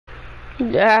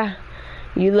Yeah.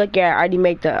 You look at I already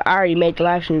made the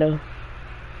live stream though.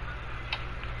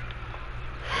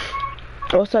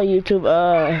 What's up YouTube?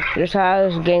 This how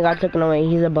this game got taken away.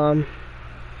 He's a bum.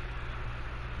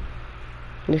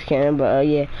 Just kidding, but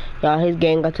yeah. Y'all his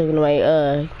game got taken away.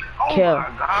 Oh Kill. my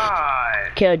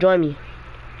god. Kill, join me.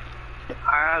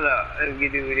 Let's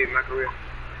get this in my career.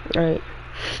 Alright.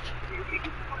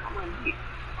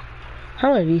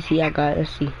 How much VC I got?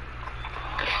 Let's see.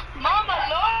 Mama,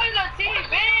 Lord, the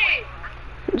TV.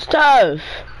 It's tough.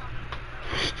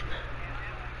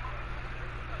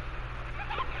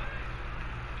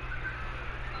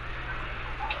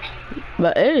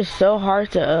 But it is so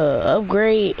hard to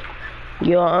upgrade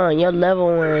your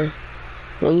level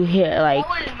when you hit like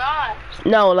No, it's not.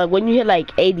 no, like when you hit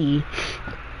like 80.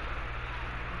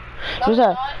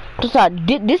 No,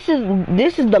 This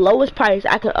is the lowest price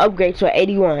I can upgrade to an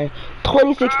 81.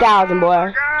 26,000, boy. Oh my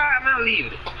god, I'm gonna leave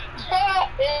it.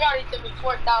 It already took me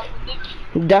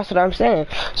 4,000. That's what I'm saying.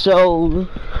 So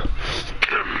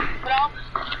But I'm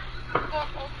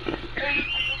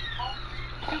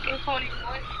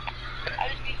 2K21. I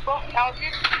just need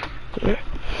 4,000.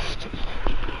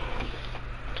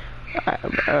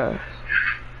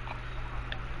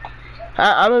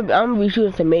 I'm gonna be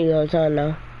shooting some minis all the time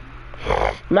now.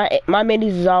 My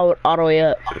minis is all the way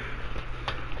up.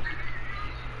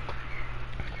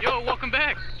 Yo, welcome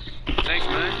back. Thanks,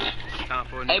 man. Time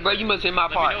for Hey, bro, you must hit my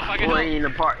Let me part. know if I can Or help. in the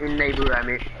part in the neighborhood, I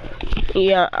mean.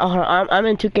 Yeah, I'm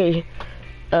in 2K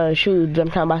shoes. I'm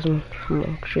trying to buy some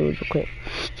shoes real quick.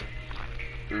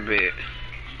 Bet.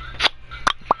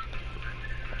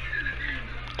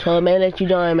 So it may let you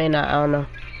join, it may not. I don't know.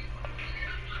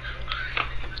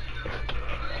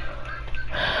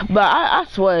 But I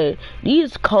swear,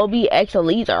 these Kobe X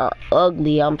Elites are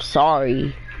ugly. I'm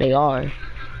sorry, they are.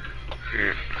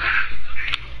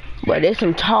 But there's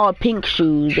some tall pink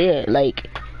shoes. They're like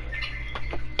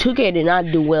 2K did not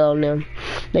do well on them.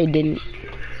 They didn't.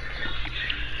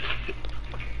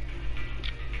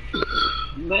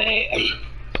 Man,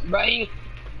 bro, you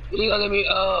gonna let me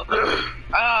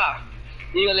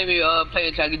you gonna let me play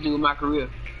until I can do my career.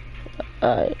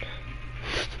 Alright.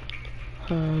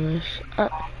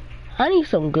 I need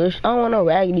some good. I don't want no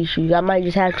raggedy shoes. I might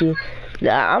just have to.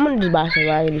 I'm gonna just buy some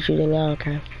raggedy shoes and I don't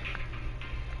care.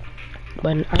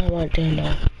 But I don't want them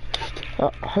though.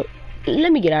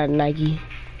 Let me get out of Nike.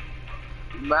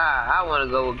 Bye. I wanna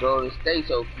go with Golden State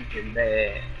so freaking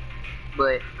bad.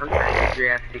 But I'm trying to get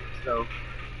drafted, so.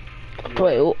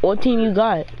 Wait, what team you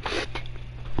got?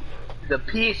 The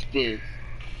Pistons.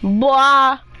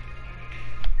 Boy.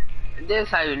 That's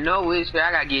how you know it's fair.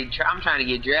 I'm trying to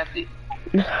get drafted.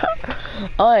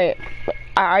 Alright.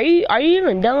 Are you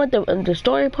even done with the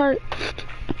story part?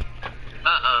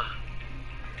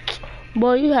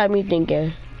 Boy, you had me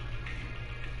thinking.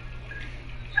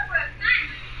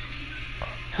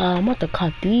 I'm about to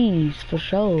cop these for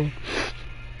sure.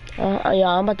 Yeah,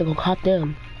 I'm about to go cop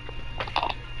them.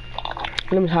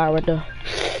 Let me hire right there.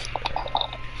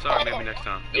 Sorry, maybe next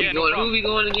time. Yeah, no Who problem. we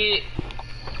going to get?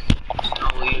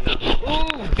 Oh, you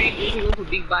know. Ooh,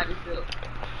 big body stuff.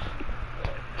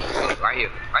 Oh, right here.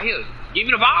 Give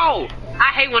me the ball.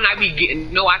 I hate when I be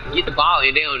getting. No, I can get the ball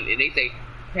and they say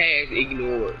pass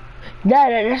ignored.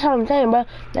 That's what I'm saying, bro.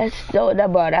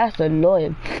 That's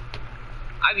annoying.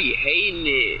 I be hating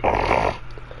it.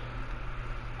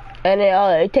 And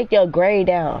it take your grade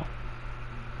down.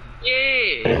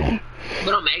 Yeah.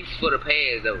 But I'm anxious for the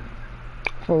pass though.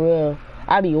 For real.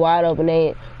 I be wide open,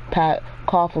 they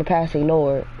call for pass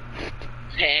ignored.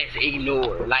 Pass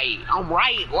ignored. Like I'm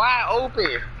wide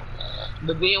open.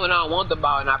 But then when I want the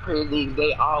ball and I play league,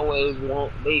 they always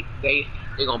want they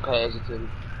gonna pass it to me.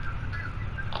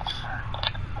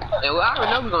 And well, I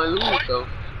already know we're gonna lose though.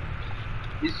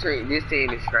 This team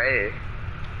is trash.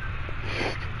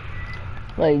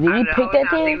 Like, did you pick that I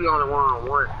think team? we on the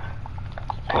one-on-one.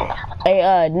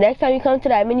 Hey, next time you come to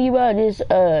that mini, bro, just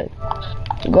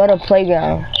go to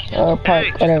playground, park, Hey,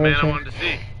 just the whatever. man it's I called. wanted to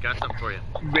see. Got something for you.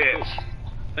 Bet.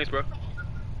 Thanks, bro.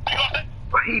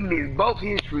 But he missed both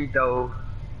his free throws.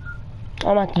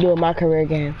 I'm about to do it my career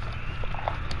game.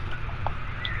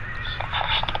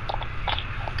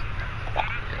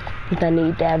 If I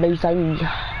need that, baby, I need.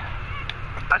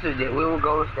 I said that we will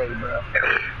go to state, bro.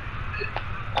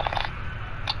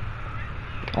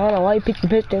 I don't know why you picked the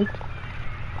Pistons.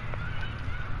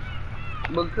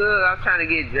 Because I'm trying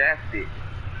to get drafted.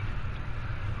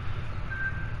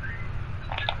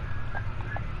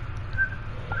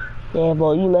 Yeah,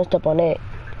 boy, you messed up on that.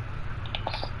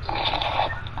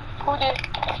 Who did?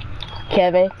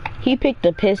 Kevin, he picked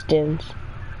the Pistons.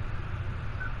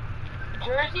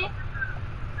 Jersey?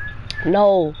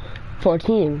 No,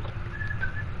 14.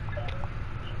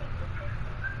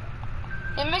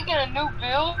 They're making a new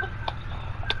build.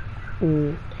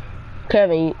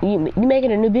 Kevin, you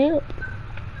making a new build?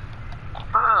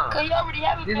 Cause you already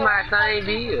have a This build. my same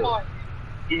build.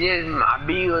 It's just my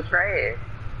build trash.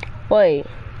 Wait,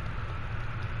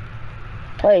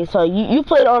 so you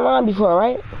played online before,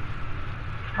 right?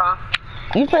 Huh?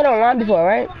 You played online before,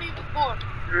 right?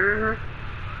 Mm-hmm.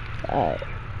 Alright.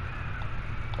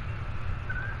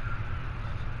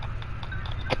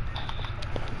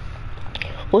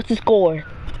 What's the score?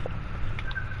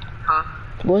 Huh?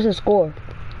 What's the score?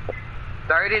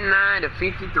 39 to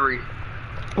 53.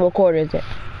 What quarter is it?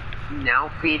 Now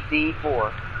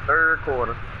 54. Third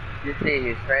quarter. This thing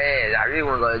is trash. I really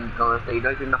want to go and say,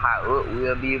 don't you know how up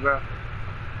will be, bro?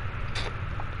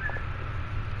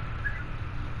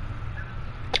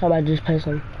 How about just play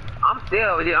some? I'm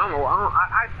still with it.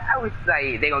 I would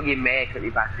say they gonna get mad cause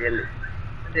if I sell it.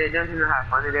 I said, don't you know how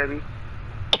funny they'll be?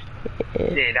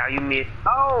 Yeah, now you missed.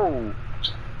 Oh!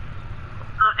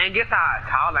 And guess how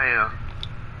tall I am?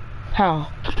 How?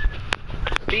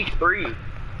 6'3".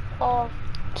 Oh.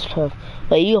 It's tough.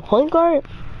 Wait, you a point guard?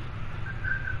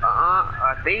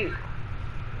 I think.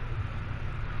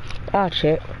 I'll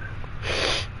check.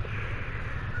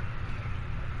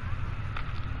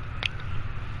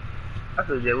 I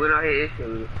should just went out here and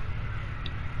shoot.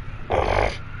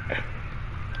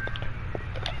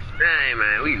 Dang,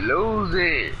 man, we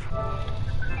losing.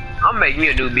 I'm making me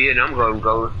a new build and I'm gonna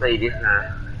go say this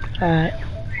now. Alright.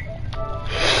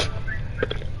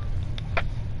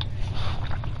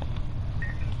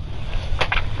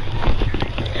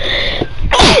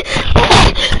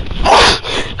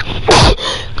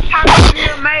 How come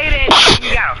you made it? You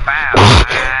got a foul.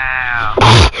 Wow.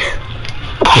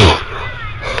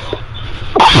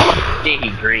 Then he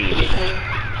greened it.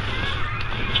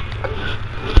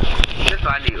 That's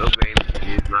why I need to upgrade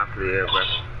this my player, bro.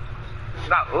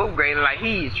 Stop upgrading like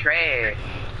he's trash.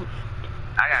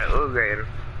 I gotta upgrade him.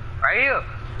 Right here.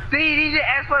 See, he just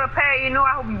asked for the pad. You know,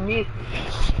 I hope you missed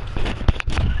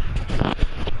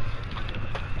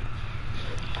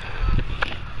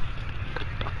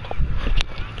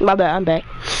it. My bad, I'm back.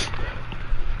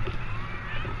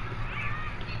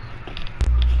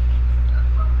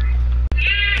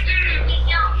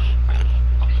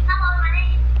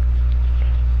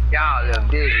 Y'all little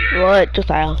busy. What?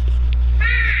 Just out.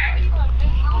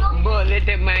 But let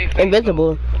that man face.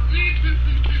 Invisible.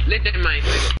 Let that man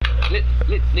face. Let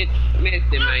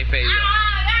that man face.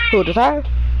 Who, just out?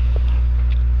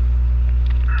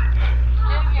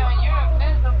 You're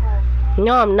invisible.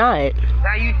 No, I'm not.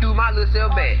 Now you threw my little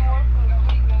self back.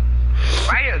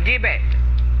 Right here, get back.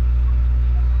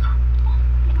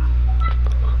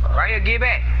 Right here, get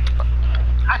back.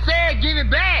 I said give it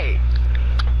back.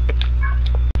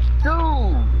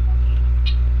 Dude.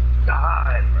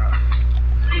 God, bro.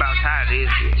 I'm about tired of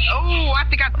this shit. Oh, I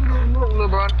think I threw the remote, little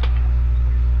brother.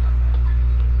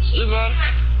 Little brother.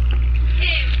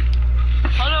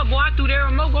 Hold up, boy, I threw that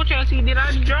remote. Go try to see did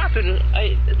I drop it.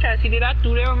 I try to see did I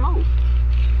threw that remote.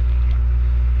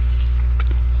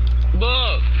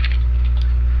 Bug.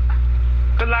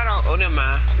 Cut light on. Oh, never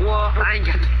mind. Well, I ain't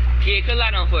got. Yeah, cut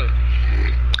light on for me.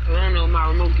 I don't know my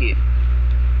remote kit.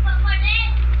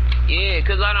 Yeah,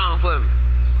 cut light on for me.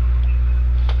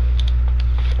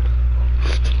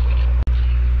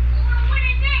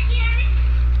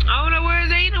 I don't know where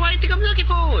it's at either. Why do you think I'm looking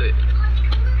for it?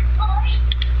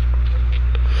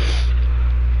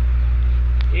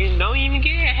 And don't even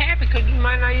get happy because you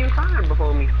might not even climb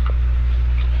before me.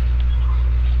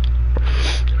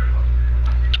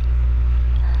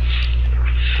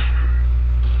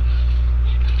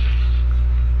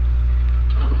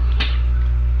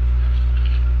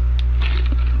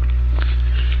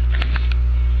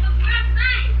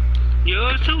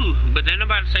 Yours too, but then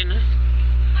nobody say nothing.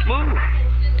 Move.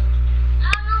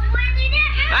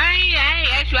 I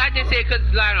ain't asked you, I just said cut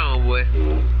the light on, boy.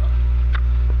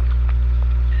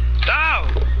 Go!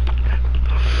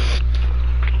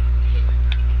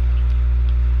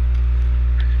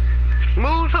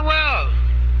 Move somewhere else.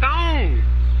 Don't.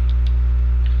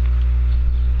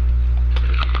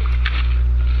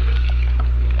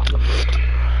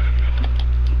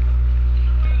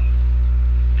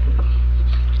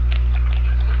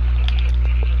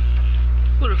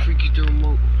 What the freak is the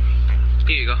remote?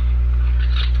 Here you go.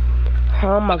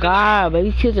 Oh my god, but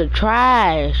these kids are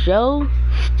trash, yo.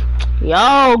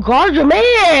 Yo, guard your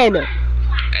man!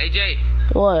 Hey, Jay.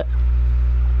 What?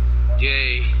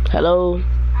 Jay. Hello?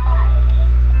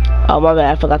 Oh my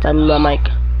bad, I forgot to mute my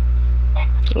mic.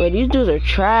 Wait, these dudes are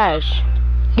trash.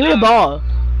 Give me the ball.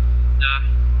 Nah.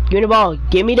 Give me the ball.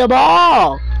 Give me the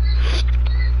ball!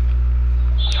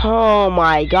 Oh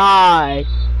my god.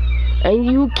 And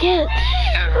you can't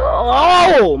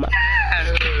Oh my.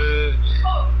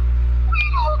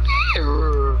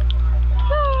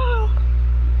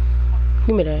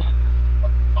 Give me that.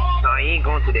 No, you ain't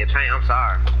going through that paint. I'm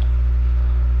sorry.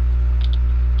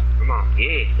 Come on.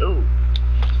 Yeah. Ooh.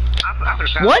 I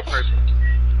could've found What? that person.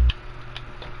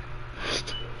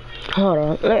 Hold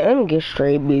on. Let me get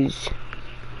straight, bitch.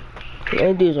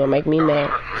 That dude's gonna make me mad.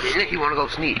 Nick, you wanna go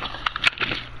sneak?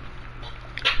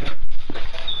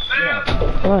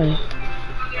 Why?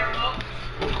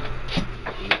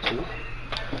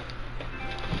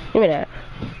 Give me that.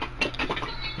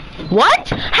 What?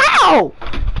 How?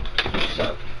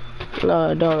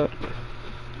 No, don't.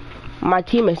 My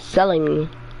team is selling me.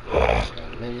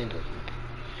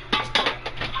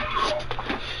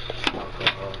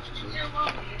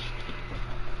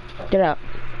 Get out.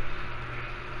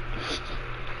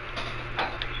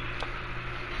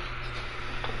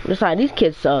 Besides, these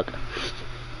kids suck.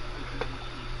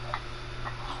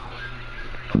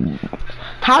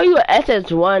 How are you at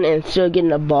SS1 and still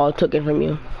getting the ball taken from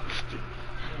you?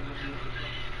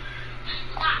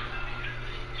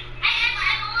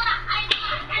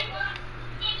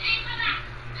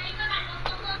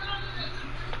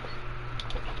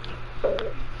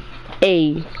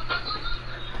 Hey,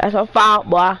 that's a foul,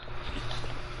 boy.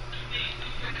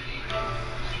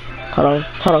 Hold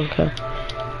on, okay.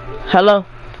 Hello?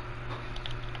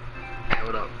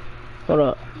 What up? Hold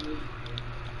up.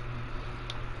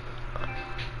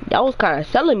 That was kind of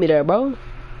selling me there, bro.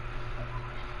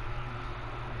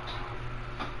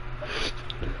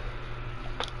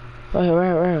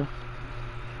 Right.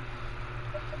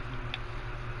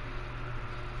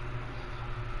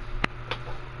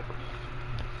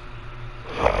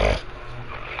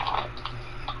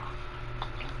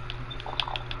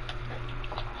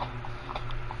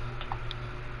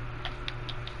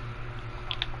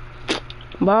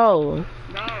 Bro.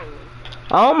 No.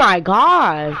 Oh my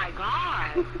god.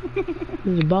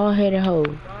 This bald headed hoe.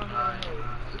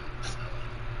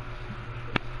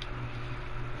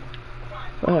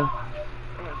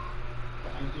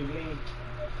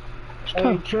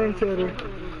 Hey, Trendsetter.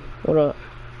 What up?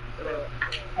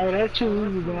 Hey, that's too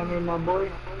easy down there, my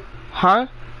boy. Huh?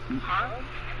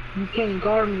 You can't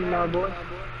guard me, my boy.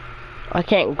 I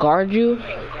can't guard you?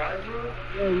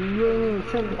 Yeah, you ain't even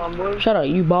sent my boy. Shut up,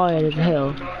 you bald headed as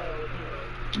hell.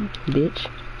 Bitch.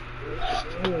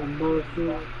 Yeah,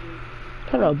 bullshit.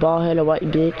 Shut up, bald headed white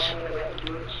bitch.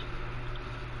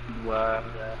 Wow.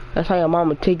 That's how your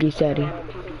mama Tiggy said it.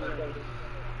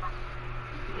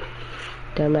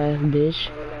 Dumbass bitch.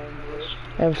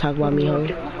 Ever talk about me, hoe?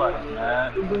 You're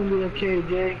gonna be okay,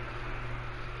 Jay.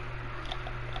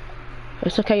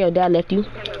 It's okay, your dad left you.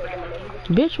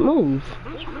 Bitch, move.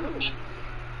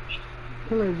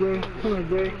 Come here, Jay. Come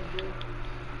here, Jay.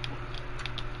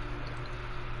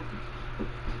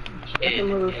 That's a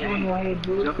little thing on your head,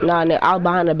 dude. Nah, nigga, I was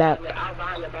behind the back.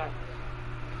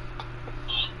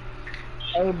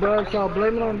 Hey, bro, y'all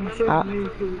blame it on yourself.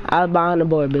 I was behind the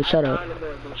board, bitch. Shut up.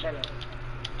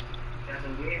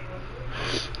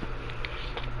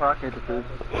 Rocket the food.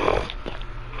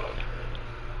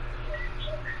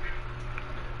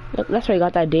 Look, that's why you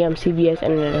got that damn CVS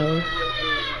internet, hoe.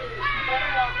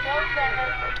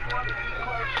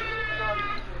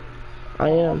 I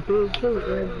am.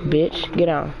 Bitch, get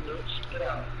out.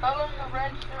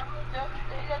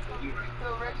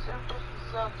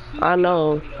 I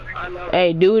know.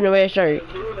 Hey, dude in the red shirt.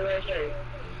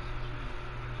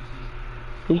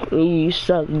 You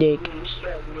suck, dick.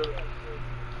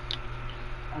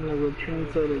 I know what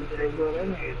Trendsetter say, bro. That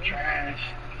nigga trash.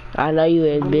 I know you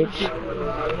is, bitch.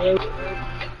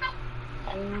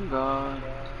 Oh God.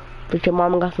 But your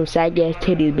mama got some saggy ass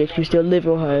titties, bitch. You still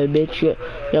living with her, bitch.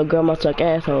 Your grandma suck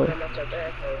asshole.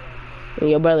 And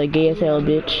your brother gay as hell,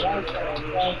 bitch.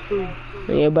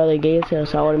 And your brother gay as hell,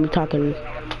 so I wouldn't be talking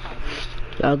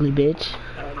ugly, bitch.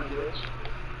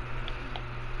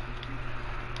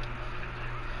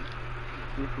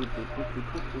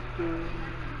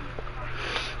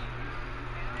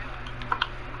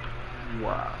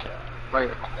 Wow.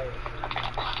 Right.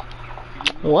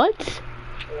 What?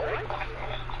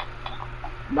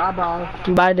 Bye-bye.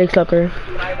 Bye, dick sucker.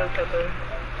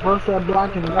 What's that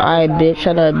blocking? Alright, bitch.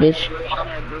 Shut up, bitch.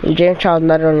 James Charles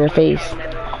nutted on your face.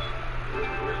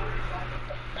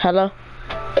 Hello?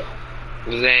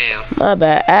 Damn. My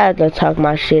bad. I had to talk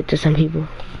my shit to some people.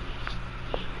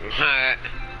 Alright.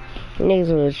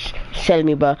 Niggas was selling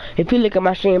me, bro. If you look at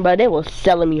my stream, bro, they was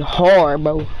selling me hard,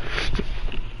 bro.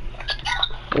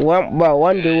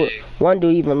 One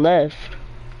dude even left.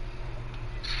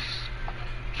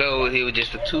 So he was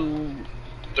just a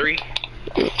 2-3?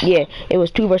 Yeah, it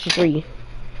was 2 versus 3.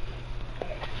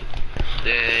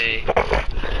 Dang.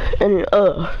 And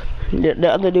the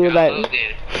other dude was I like, love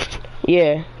that.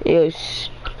 yeah, it was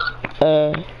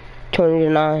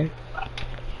 20-9,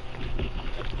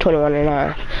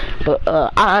 21-9. But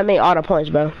I made all the points,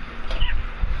 bro.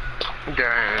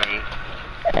 Dang.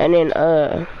 And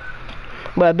then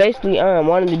but basically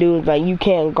one of the dudes like, you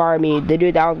can't guard me. The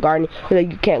dude that was guarding me was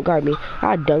like, you can't guard me.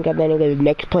 I dunked at that nigga the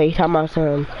next play. Talking about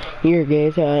some, you're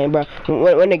good, bro.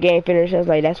 When the game finished, I was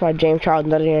like, that's why James Charles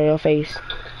nutted in your face.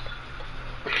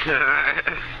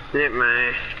 Shit,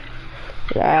 man.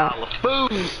 Yeah.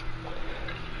 Food.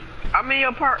 I'm in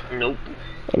your park. Nope.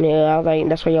 And then I was like,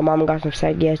 that's why your mama got some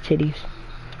saggy ass titties.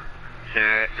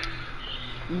 Shit.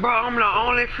 Bro, I'm the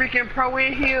only freaking pro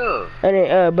in here. And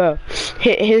then bro,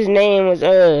 his name was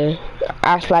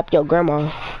I slapped your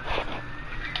grandma.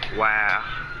 Wow.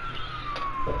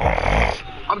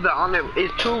 I'm the only.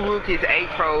 It's 2 rookies, 8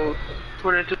 pros,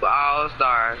 22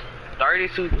 all-stars, 30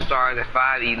 superstars, and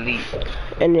 5 elite.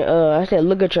 And I said,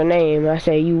 look at your name. I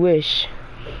said, you wish.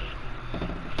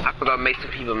 I forgot to make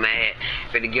some people mad.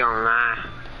 Better get online.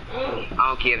 I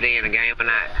don't care if they in the game or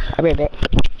not. I'll be right back.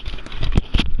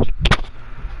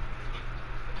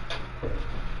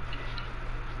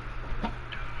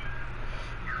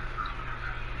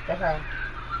 That's right.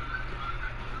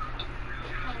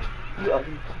 You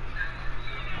ugly.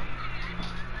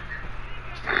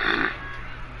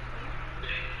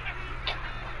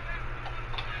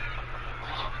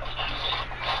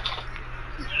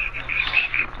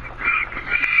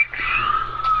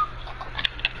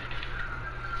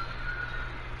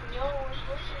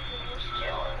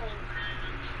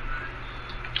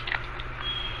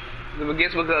 But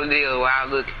guess what color it is where I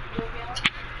look?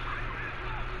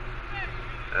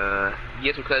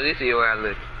 Guess what color this is where I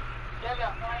look?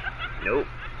 Nope.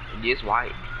 This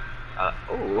white.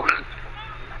 Oh.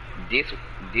 This,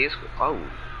 oh.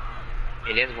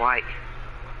 And that's white.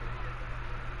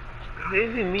 Oh,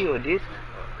 is it me or this?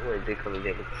 What is this color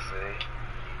that looks the same?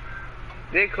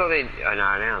 This color, oh,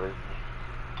 nah, now.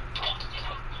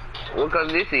 What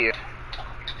color this is?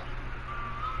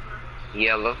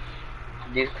 Yellow.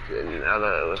 This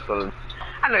other, what color?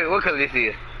 I know what color this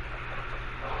is.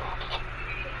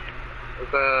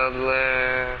 What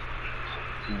color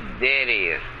that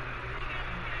is?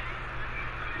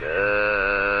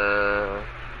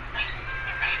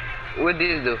 What did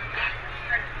this do?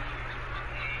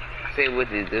 I said, what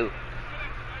did it do?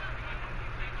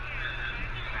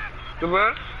 Come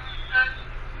on.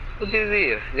 What this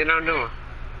is? That I'm doing?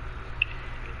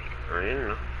 I didn't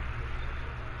know.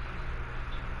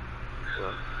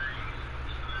 Well.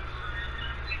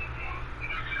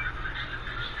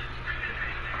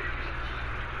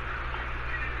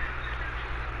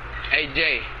 Hey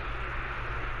Jay.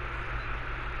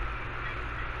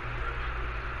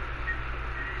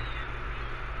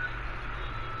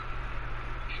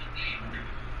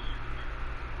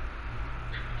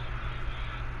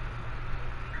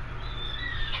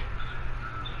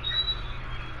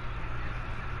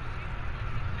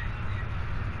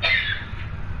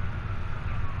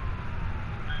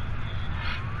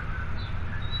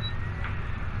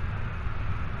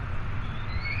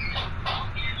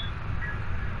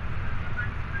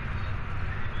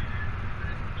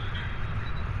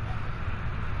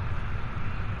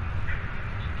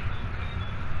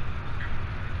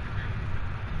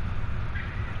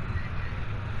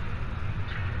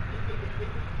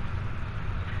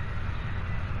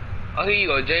 Oh, here you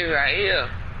go, Jay, right here.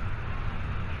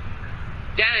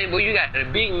 Dang, boy, you got the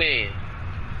big man.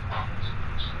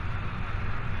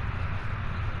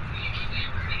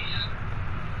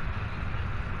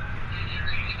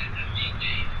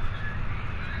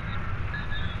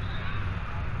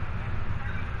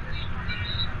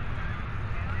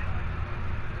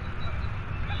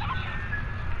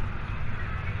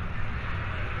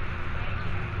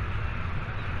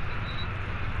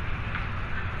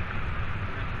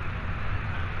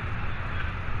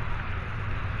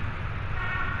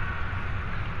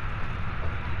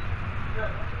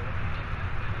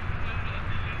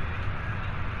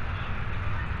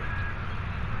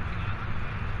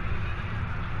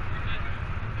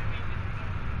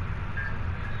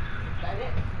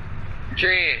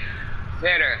 Trent,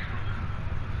 setter.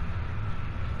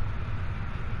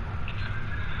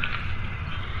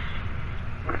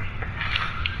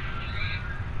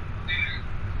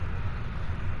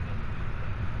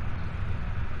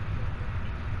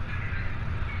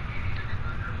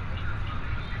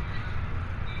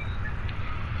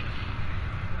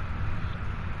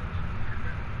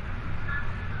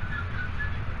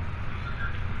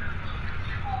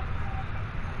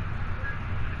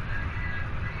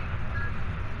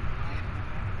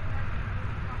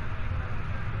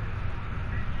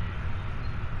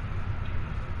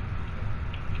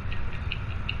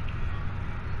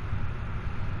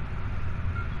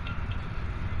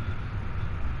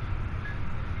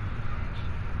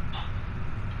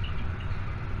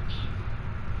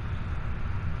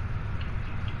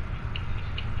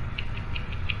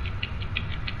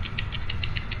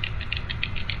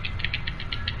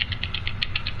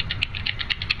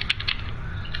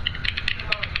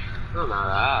 Oh my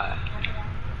god.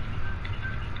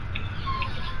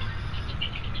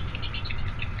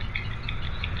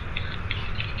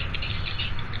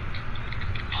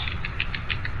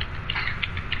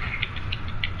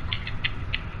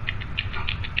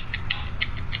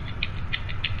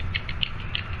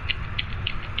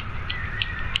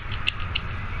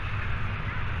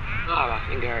 Oh, my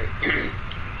finger hurt.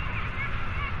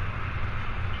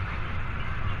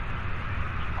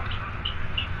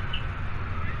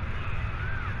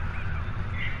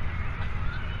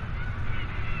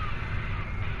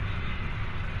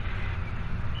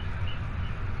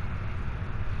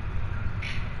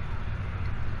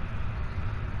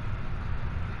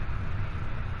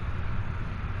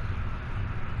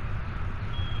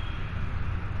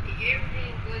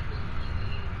 Everything good.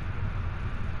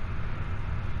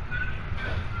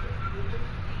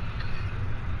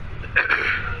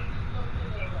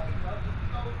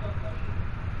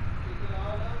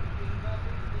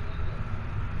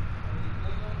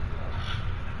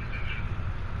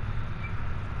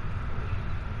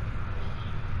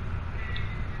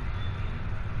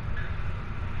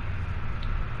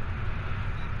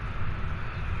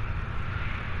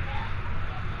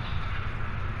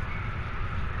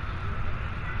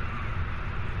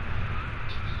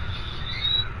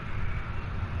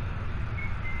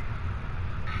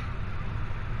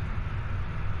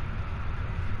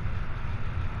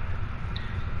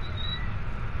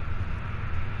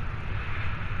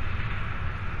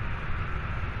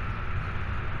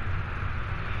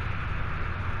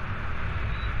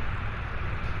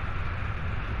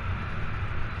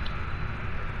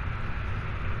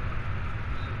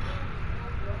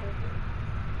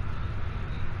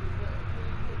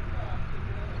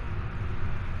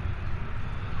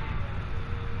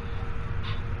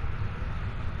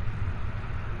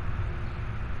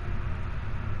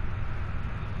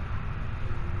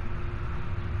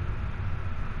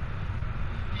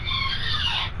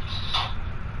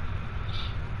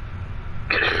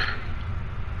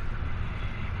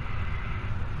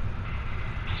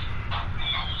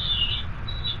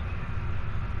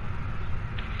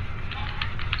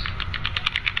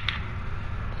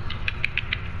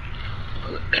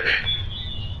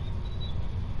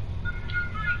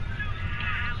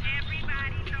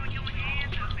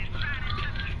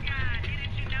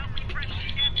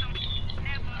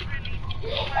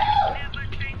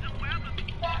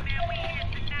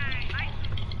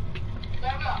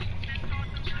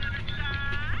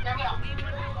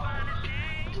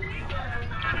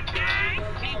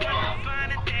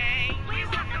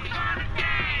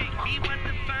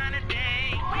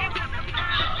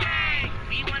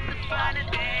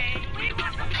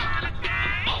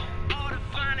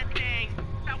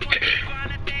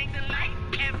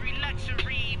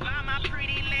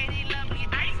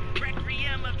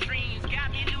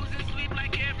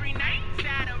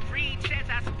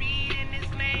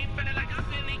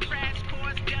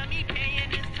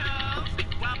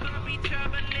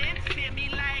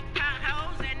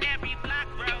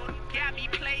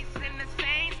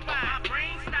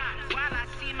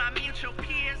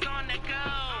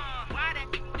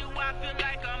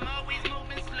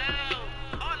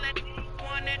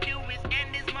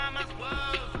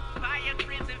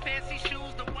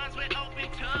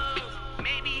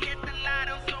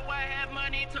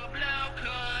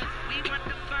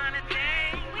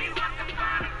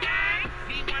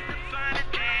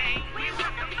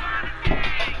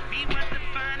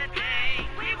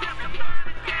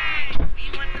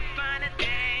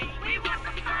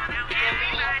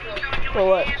 For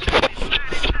what?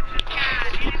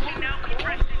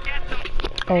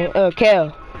 Oh,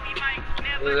 Kel.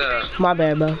 My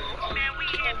bad, bro.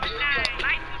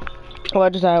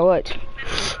 What is that? What?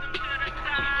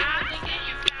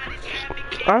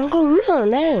 I'm gonna read her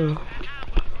name.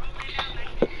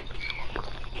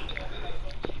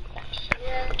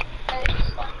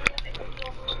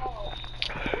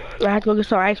 I have to go get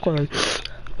some ice cream.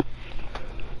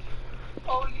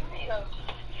 Oh, you need a.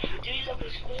 Do you have a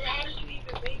school? How did you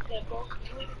even make that, bro?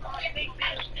 You even know how to make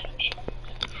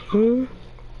bills.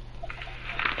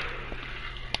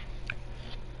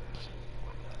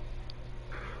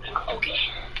 Okay.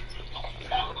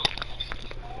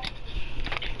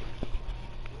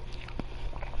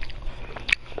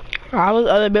 All those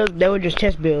other builds, they were just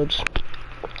test builds.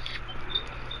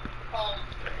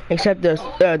 Except the,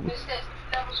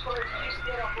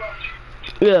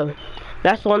 yeah,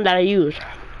 that's the one that I use.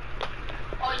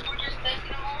 Oh, you were just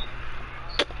testing them all?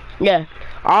 Yeah,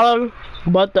 all of them,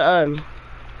 but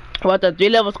the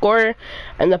 3-level scorer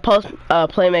and the post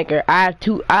playmaker. I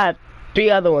have 3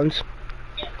 other ones.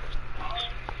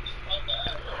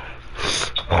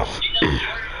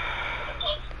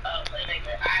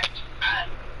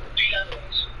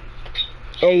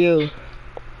 Hey, you.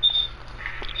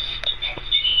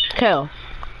 Kel,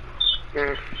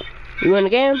 you in the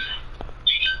game?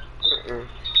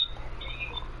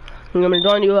 You want me to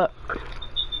join you up?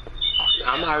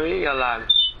 I'm already alive.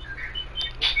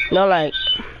 No, like,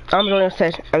 I'm joining your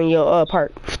session. I mean, your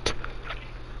part.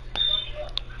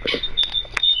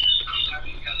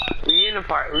 We in the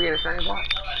park. We in the same park.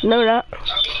 No, not.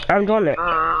 I'm doing it.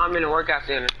 I'm in the workout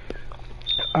center.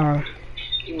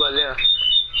 You was there.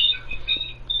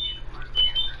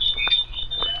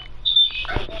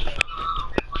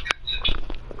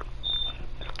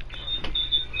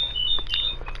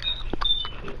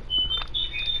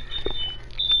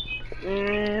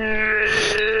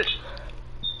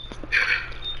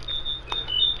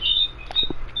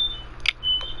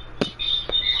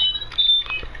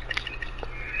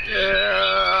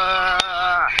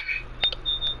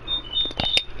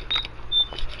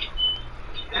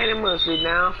 Hey, them must sit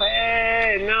down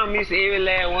fast. Now I miss every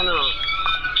last one of them.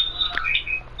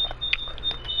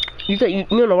 You said you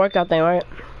in the workout thing, right?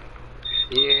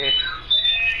 Yeah.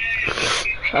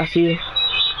 I see you.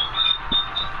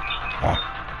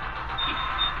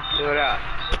 What up?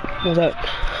 What's up?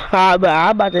 But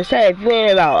I'm about to say, if you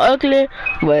ain't about ugly,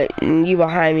 but you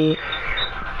behind me.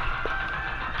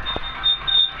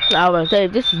 I was about to say,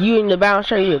 if this is you in the brown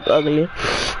shirt, you look ugly.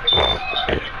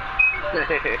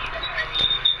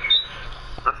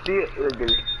 I still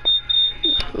ugly.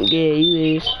 Yeah,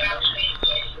 you is.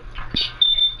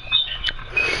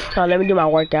 So let me do my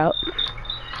workout.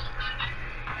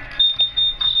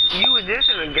 You was just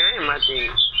in a game, I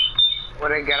think. Where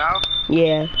they got off?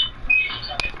 Yeah.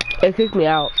 It kicked me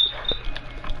out.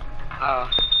 Oh.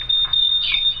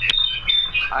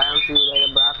 I am see you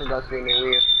later, bro. I have to go spin the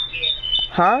wheel.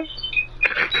 Huh?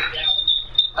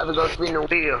 I have to go spin the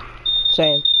wheel.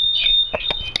 Same.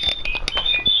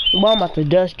 Well, I'm about to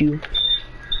dust you.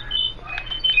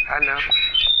 I know.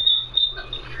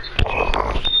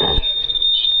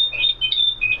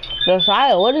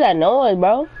 Josiah, what is that noise,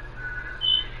 bro?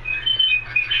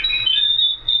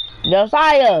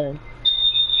 Josiah!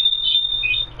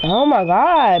 Oh my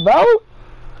god, bro!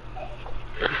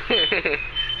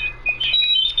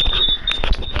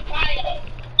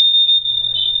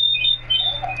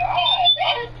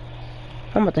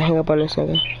 I'm about to hang up on this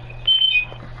nigga.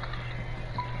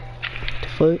 The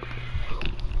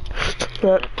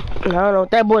fuck? I don't know what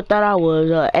that boy thought I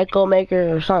was, echo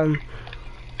maker or something.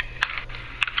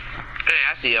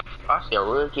 Hey, I see a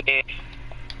rookie.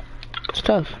 It's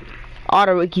tough. All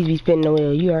the rookies be spinning the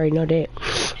wheel, you already know that.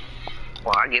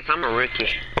 Well, I guess I'm a rookie.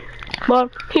 Well,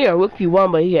 he a rookie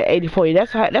 1, but he got 80-40.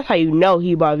 That's how you know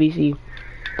he bought VC.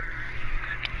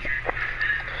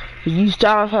 You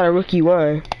start off at a rookie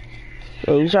 1,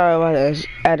 and you start off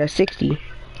at a 60.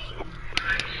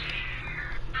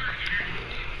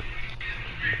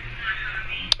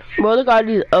 Bro, look at all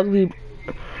these ugly.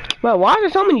 Bro, why are there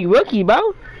so many rookies,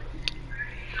 bro?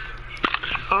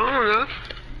 I don't know.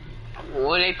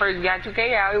 When they first got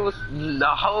 2K out, it was the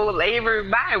whole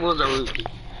everybody was a rookie.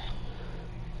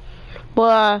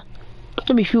 But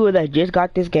there'll be fewer that just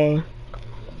got this game.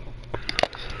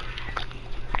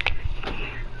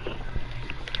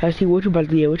 Let's see what you about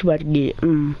to get. What you about to get?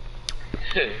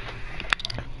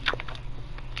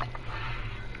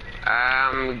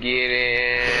 I'm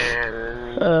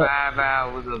getting 5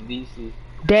 hours of VC.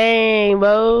 Dang,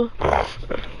 bro.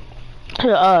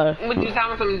 What you talking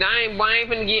about? Some dang boy, I ain't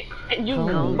finna get you,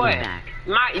 boy.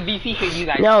 My VC should be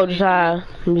like. No, just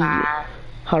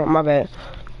hold on, my bad.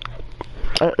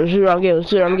 See what I'm getting.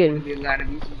 See what I'm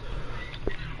getting.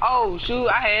 Oh shoot,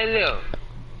 I had a little.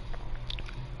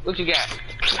 What you got?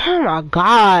 Oh my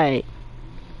god.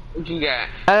 What you got?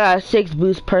 I got 6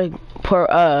 boosts per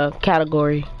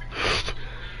category.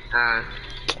 I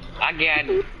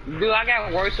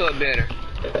got worse or better.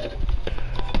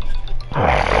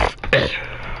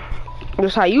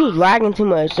 Just how you was lagging too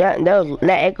much. That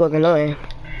echo's annoying.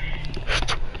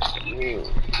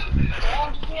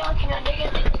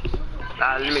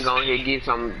 Let me go ahead and get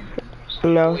some.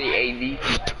 No. AV. You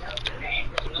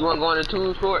wanna go on the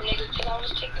tools court?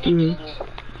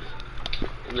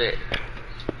 Bet.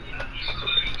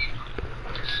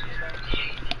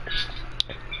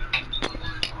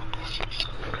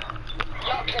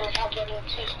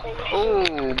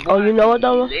 Oh, you know what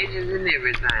though? Legends and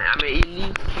everything. I mean,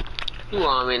 elite. You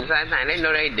want me the same thing? They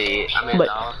know they dead. I mean,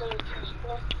 lost.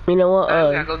 You know what?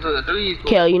 I gotta go to the 3s court.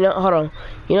 Kel, you know, hold on.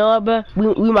 You know what, bro?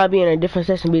 We might be in a different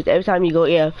session because every time you go,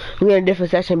 we're in a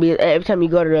different session because every time you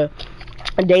go to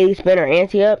the daily spin or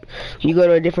ante up, you go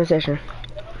to a different session.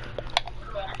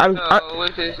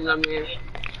 What session I'm in?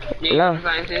 No.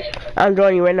 I'm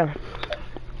joining you right now.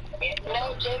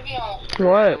 No, Javion,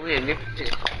 What? We in different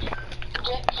shit.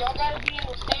 y'all gotta be in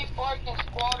the same park and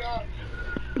squad up.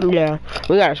 Yeah,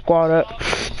 we gotta squad up.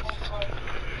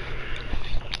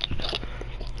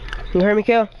 You heard me,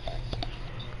 Kel?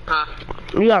 Huh?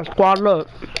 We gotta squad up.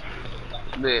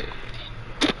 Bet.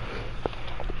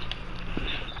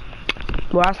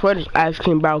 Well, I swear this ice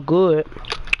cream about good.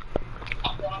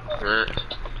 Huh?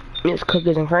 It's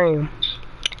cookies and cream.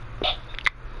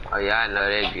 Oh yeah, I know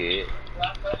that good.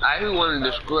 Who wanted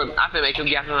to screw him? I finna make him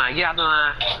get out the line. Get out the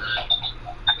line.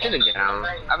 I should've get on.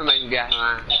 I finna make him get out the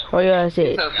line. Oh yeah, that's it.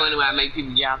 It's so funny when I make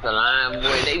people get out the line,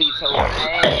 boy. They be so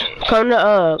mad. Come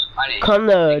to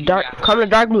dark blue. Come to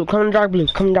dark blue. Come to dark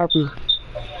blue.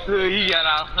 You got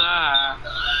out.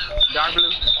 Dark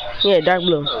blue. Yeah, dark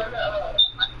blue.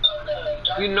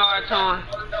 You know our tone?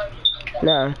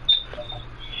 Nah.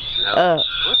 No.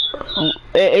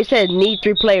 It said need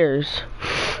 3 players.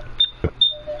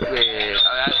 Yeah.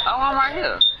 I'm right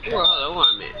here. Hold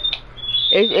on a minute.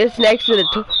 It's next to the.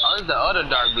 Oh, it's the other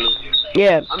dark blue.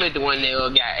 Yeah. I'm at the one that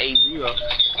got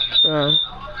 8-0.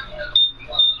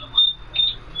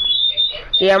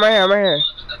 Yeah, I'm right here.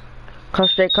 Come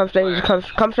straight. Come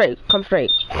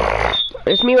straight.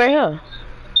 It's me right here.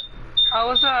 Oh,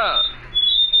 what's up?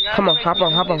 Come on, hop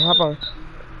on.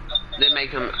 They make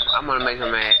him. I'm gonna make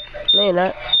him mad. No, you're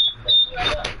not.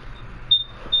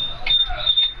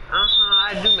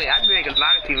 I do make a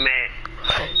lot of people mad.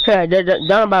 Yeah, don't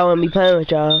nobody want to be playing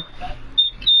with y'all.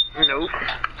 Nope.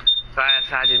 So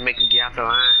I just make him get out the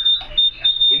line.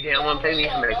 If they don't want to play me,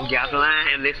 I make him get out the line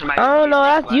and let somebody. I don't know,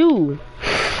 that's you.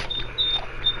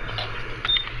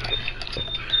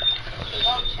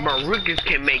 But rookies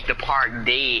can make the park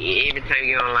dead every time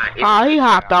you get online. Oh, he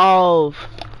hopped off.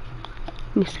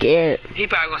 I'm scared. He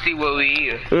probably gonna see what we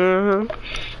is. Oh,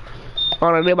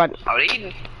 no, they about. Oh,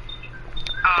 they.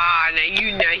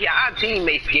 Now our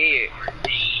teammate scared.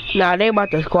 Nah, they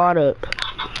about to squad up.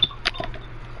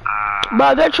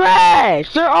 But they're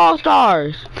trash. They're all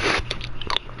stars.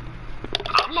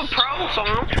 I'm a pro, so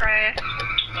I'm trash.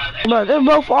 But they're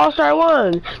both all-star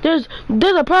ones. There's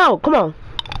a pro. Come on.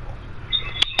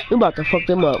 We about to fuck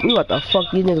them up. We about to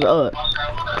fuck these niggas up.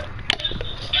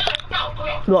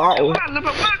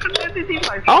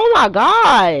 Oh my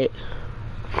god.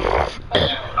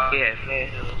 Oh yeah.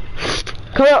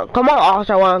 Come on,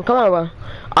 all-star one. Come on, bro.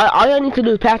 All y'all need to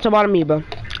do is pass the ball to me, bro.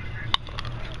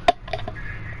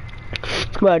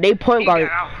 Bro, they point guard.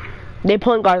 They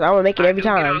point guards. I'm gonna make it every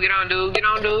time. Get on, dude.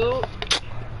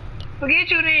 Forget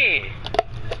you then.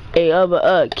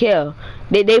 Hey, Kill.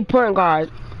 They point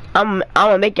guards. I'm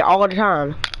gonna make it all the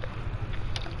time.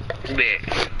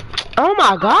 Bet. Oh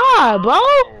my god, bro.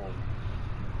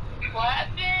 What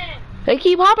happened? They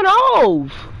keep hopping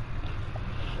off.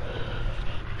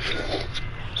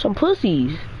 Some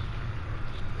pussies.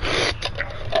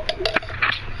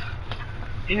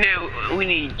 You know, we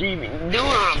need dude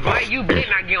on a bike. You better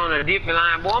not get on a different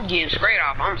line, boy. I'm getting straight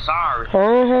off. I'm sorry.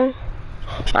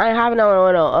 I ain't having no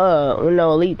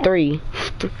Elite 3.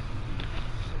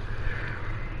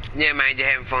 Yeah, man, just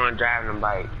having fun driving a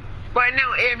bike. But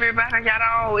now everybody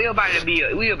we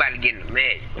about to get in the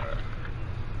match.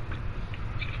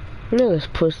 Niggas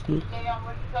pussy.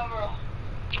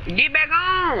 Get back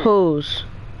on. Who's?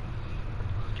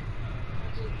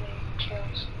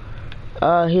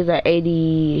 He's at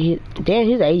 80.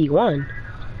 He's at 81.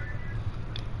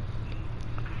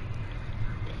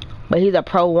 But he's a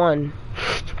pro 1.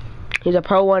 He's a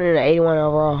pro 1 and an 81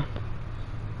 overall.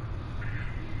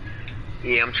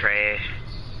 Yeah, I'm trash.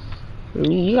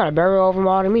 You got a barrel over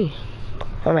more than me.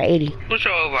 I'm at 80. What's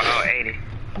your overall 80?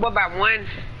 What about 1?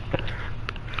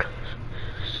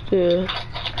 Yeah.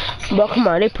 But come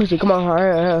on, they pussy. Come on,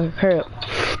 hurry up. Get her.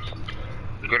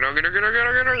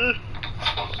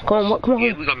 Come on.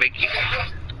 Yeah, we gonna make it.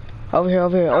 Over here.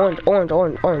 Orange. Get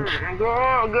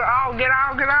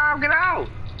out.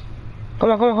 Come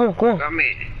on. I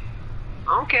mean, I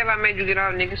don't care if I made you get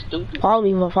out, nigga, stupid. Follow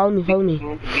me.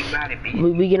 Big body,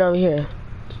 bitch. We get over here.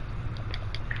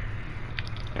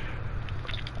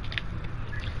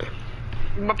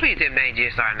 But please tell me they ain't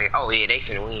just starting to. Oh yeah, they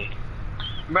finna win.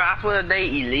 Bro, I swear they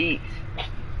elite.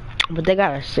 But they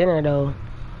got a center though.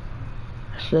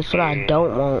 So that's what I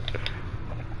don't want.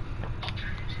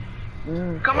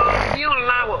 Come on, be on the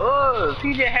line with us.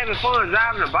 He just having fun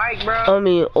driving a bike, bro. I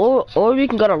mean, or we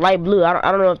can go to light blue. I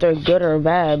don't know if they're good or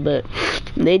bad, but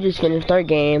they just finished their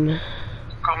game.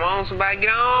 Come on, somebody get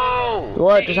on.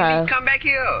 What Hey, time? come back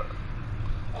here. Oh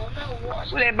no,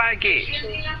 Where that bike at?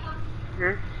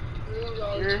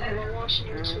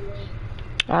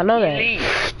 I know that. Elite.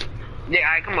 Yeah,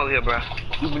 alright, come over here, bro.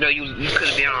 Even though you could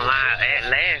have been on line at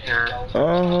last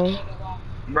time.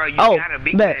 Bro, you Oh, got a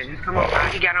big bet. man. Just come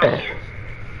on. He got on.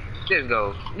 Let's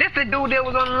go. This the dude that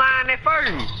was on the line at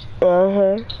first.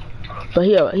 But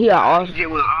he He off just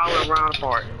went all around the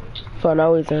park. for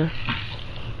no reason.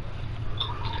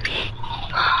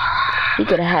 He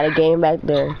could have had a game back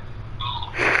there.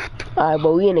 Alright,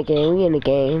 but we in the game. We in the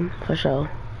game for sure.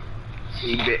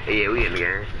 Yeah, we in the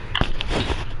game.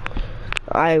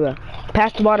 Alright, bro.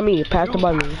 Pass the ball to me. Pass the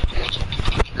ball to me.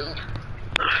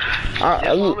 That's what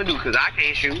I'm gonna do, cause I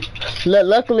can't shoot.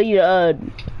 Luckily,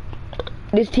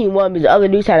 this team won because the other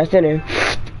dudes had a center.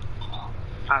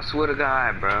 I swear to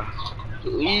God, bro.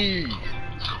 Please.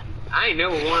 I ain't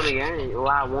never won a game. Well,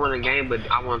 I won a game, but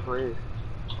I won playing.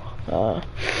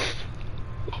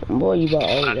 Boy, you about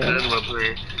My old, man. cousin was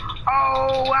playing.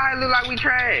 Oh, why it look like we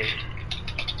trash?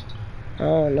 I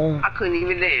don't know. I couldn't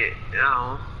even dance.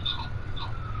 No.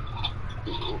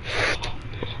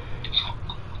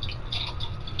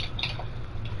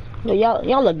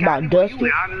 Y'all look about You dusty.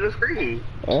 went out of the screen.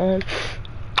 Oh,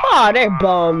 they're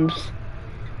bums.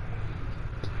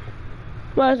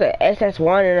 What is it?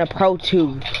 SS1 and a Pro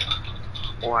 2.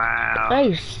 Wow.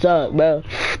 They suck, bro.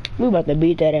 We about to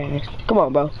beat that ass. Come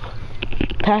on, bro.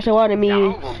 Pass the ball to me.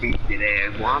 Y'all gonna beat that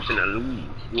ass. Well, I'm finna lose.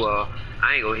 Well,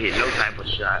 I ain't gonna hit no type of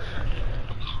shot.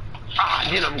 Ah,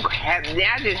 then I'm gonna have.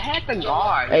 I just had the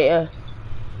guard. Hey,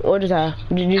 what is that?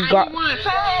 You just got. Hold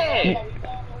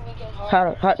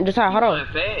Just hold on.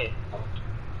 Fast.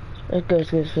 It's good,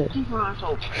 it's good, it's good. He run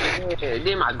so fast.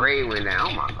 Then my grade went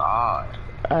down. Oh my God.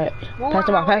 Alright. Pass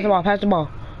the ball, pass the ball, pass the ball.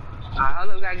 I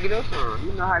look gotta get up some.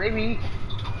 You know how they be.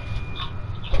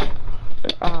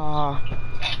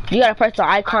 You gotta press the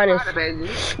icon and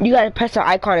you gotta press the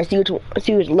icon and see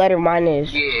which letter mine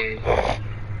is. Yeah.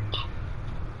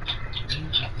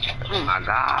 Oh my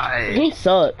God. He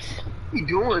sucks. He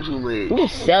doing too much.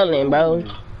 He's selling, bro.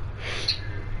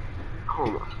 Oh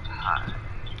my God.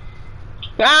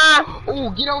 Ah! Oh,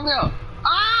 get over there.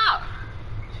 Ah!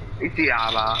 It's the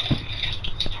Allah.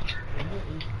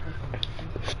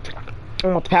 I'm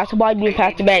gonna pass the ball, you can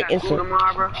pass the back instant.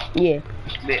 Tomorrow, Yeah.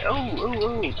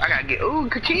 ooh. I gotta get, ooh,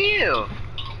 chill.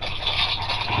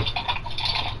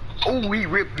 Ooh, we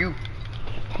ripped you.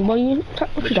 Boy, what you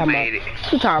talking about? made it.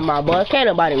 What you talking about, boy? Can't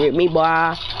nobody rip me,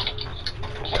 boy.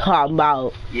 Talking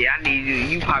about. Yeah, I need you.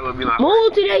 You probably would be my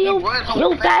Move, TJ, You run so yo,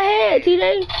 fast. fat head,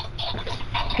 TJ.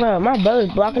 Bro, my brother's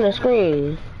blocking the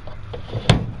screen.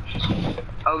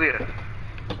 Over here.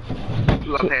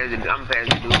 I'm passing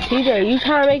the dude. TJ, you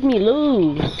trying to make me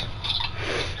lose.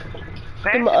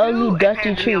 Pass Them the ugly, dude.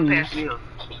 dusty Pass me, I'm trees. passing him.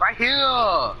 Right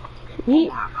here.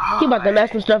 He about to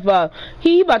mess some stuff up.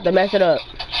 He about to mess it up.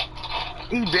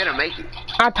 He better make it.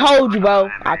 I told you, bro.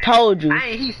 I told you.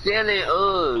 Ain't he selling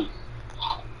Uggs?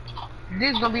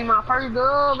 This gonna be my first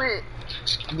dub, man.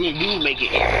 Then you make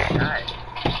it every time.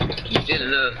 He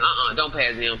selling Uggs. Don't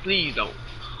pass him. Please don't.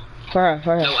 For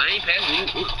her. No, I ain't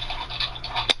passing you.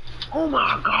 Oh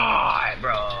my God,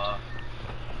 bro.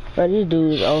 Bro, these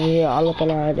dudes over here all up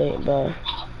on our dick, bro.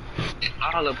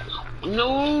 All of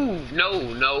no,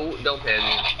 don't pass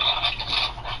me.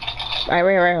 Alright,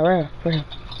 right here.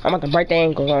 I'm about to break the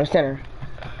ankles on the center.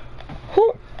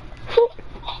 Whoop.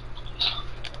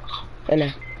 And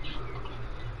then,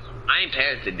 I ain't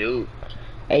passed the dude.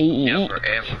 hey, you, Ever.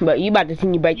 but you about to see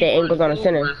me break the ankles on the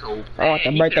center. I want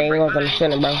to break the ankles on the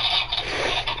center, bro.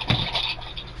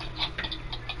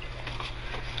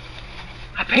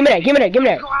 Give me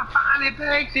that. Oh, I finally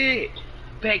packed it.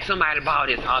 Pack somebody ball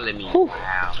this holler at me. Whew.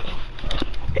 Wow.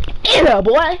 In there,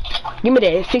 boy. Give me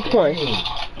that. 6 points.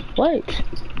 What?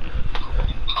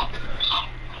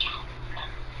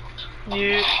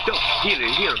 Yeah. Don't hit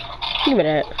him. Give me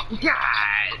that.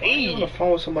 God. I'm on the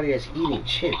phone with somebody that's eating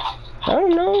chips. I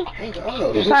don't know. Hang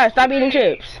on. Sorry, stop eating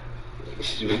chips.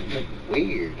 This is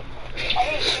weird.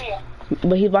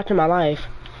 But he's watching my life.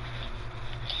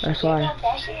 That's why.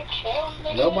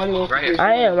 Nobody wants Right to here. hear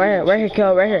I am right here,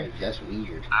 Kel, right here. That's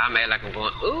weird. I'm mad like I'm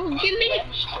going, ooh, get lit.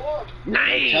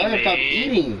 Nice, Tell him to stop man.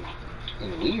 eating.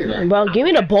 It's weird. Bro, give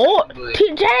me the ball.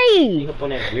 TJ! Up on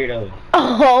that weirdo.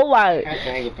 Oh my. I have to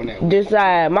hang up on that. This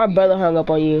my brother hung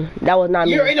up on you. That was not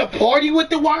me. You're in a party with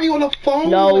them? Why are you on the phone with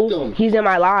No, them? he's in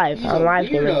my live. He's I'm a live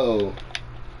streaming. weirdo.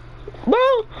 Bro.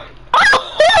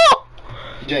 Oh!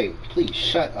 Jay, please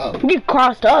shut up. Get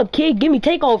crossed up, kid. Give me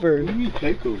takeover. You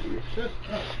take over. Shut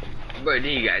up. Bro,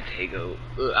 then you gotta take over.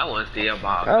 I want to see your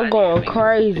ball. I'm going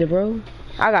crazy, bro.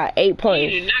 I got 8 You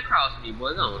points. did not cross me,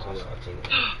 boy. Go on.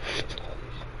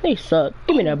 They suck.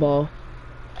 Give me that ball.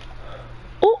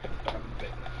 Ooh.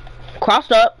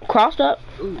 Crossed up.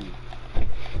 Ooh.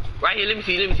 Right here, let me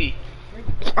see.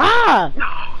 Ah! No,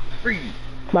 free.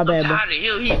 My bad, I'm bro. tired of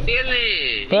him. He's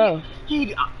stealing. Bro.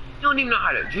 don't even know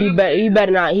how to He dribble.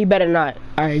 better not. He better not.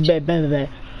 All right, bet.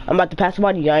 I'm about to pass the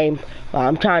ball to you.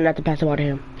 I'm trying not to pass the ball to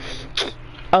him.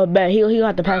 Oh, bet he'll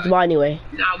have to pass the ball anyway.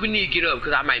 Nah, we need to get up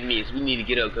because I might miss. We need to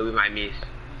get up because we might miss.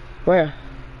 Where?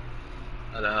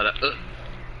 Hold up.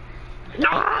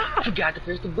 I forgot to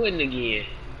press the button again.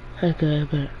 Okay,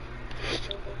 bet.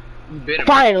 You better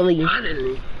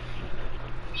Finally.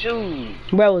 Shoot.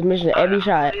 Bro was missing every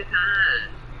shot.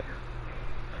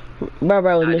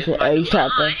 Bro was missing every shot,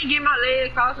 bro. I ain't get my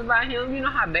legs crossed by him. You know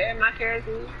how bad my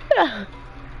character is.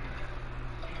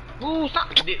 Ooh, stop.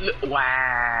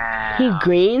 Wow. He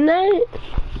green that?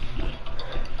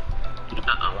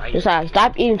 Right. Besides,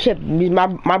 stop eating chips.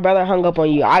 My brother hung up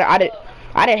on you. I didn't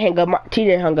hang up.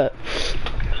 TJ hung up.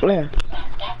 Yeah.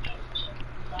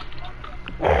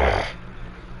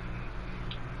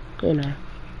 You know.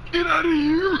 Get out of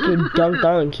here. Get dunked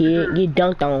on, kid. Get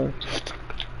dunked on.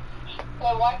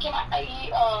 Wait, why can't I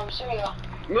eat cereal?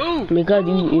 Move. Because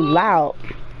you loud.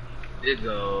 Let's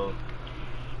go.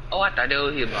 Oh, I thought they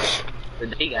were here, bro. But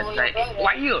they got the same.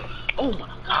 Right here. Oh my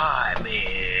god,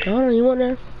 man. Hold on, you want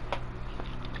that?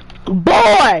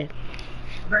 Boy!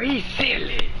 Bro, he's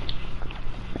silly.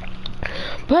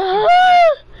 Bro,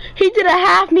 he did a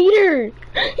half meter.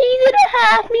 He did a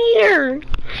half meter.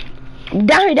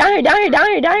 Down here.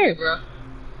 Bro,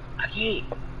 I can't.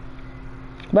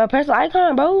 Bro, press the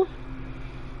icon, bro. Oh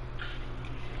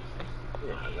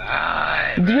my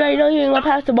god. Do you already know you ain't gonna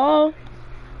pass the ball?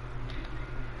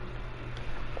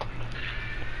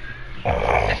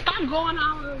 Stop going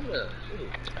on over there.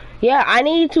 Yeah, I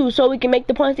need to so we can make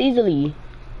the points easily.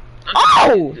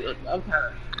 I'm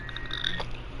tired.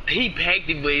 He packed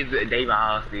it, but it's David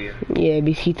Hall still. Yeah,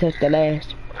 BC touched the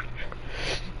last.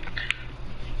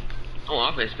 Oh,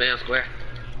 I'm finna spam square.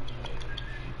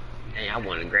 Hey, I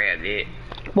wanna grab that.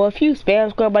 Well, if you spam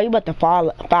square, but you about to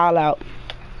foul out.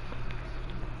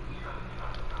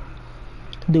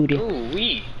 Dude. Ooh,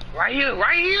 we. Right here.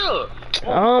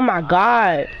 Oh my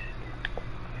god.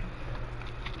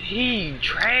 He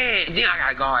trash. Then I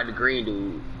gotta guard the green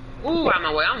dude. Ooh, out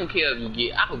my way. I'm gonna kill if you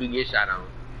get. I hope you get shot on.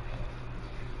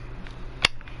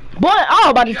 Boy, I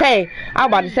was about to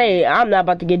say, I'm not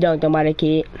about to get dunked on by that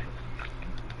kid.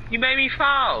 You made me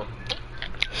fall.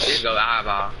 Let's go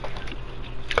eyeball.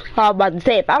 I was about to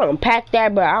say, if I don't pack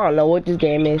that, bro, I don't know what this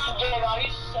game is.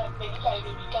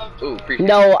 Ooh, appreciate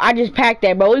No, I just packed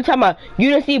that, bro. What you talking about? You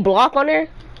didn't see block on there?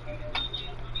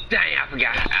 Dang, I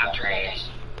forgot I'm trash.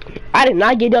 I did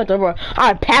not get dunked on, bro.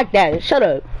 I packed that. Shut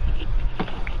up.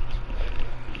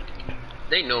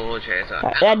 They know I'm trash.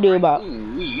 That dude about.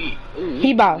 Ooh,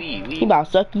 He about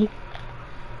sucky.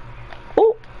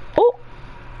 Ooh.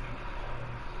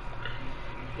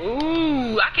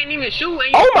 Ooh, I can't even shoot.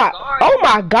 Oh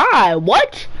my god,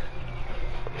 what?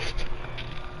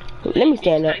 Let me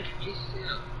stand up.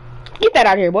 Get that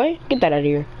out of here, boy. Get that out of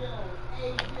here.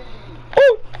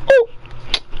 Ooh.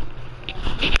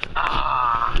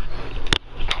 Ah.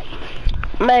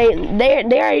 Man, they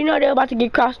already know they're about to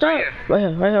get crossed up. Right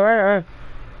here.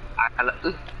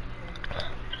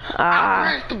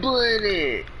 I pressed the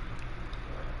button.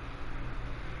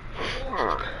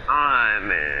 Come on,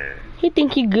 man. He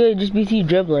think he good just because he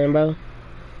dribbling, bro.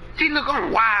 See, look,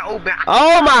 I'm wide open.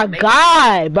 Oh my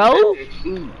god, bro.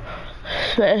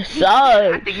 That I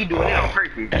sucks. think he doing it on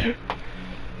purpose.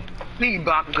 Please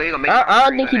block him, 'cause he gonna make I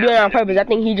don't think he doing it on purpose. I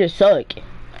think he just suck.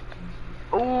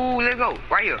 Ooh, let's go.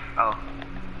 Right here. Oh.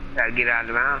 Gotta get out of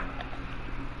the mouth.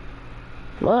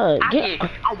 What?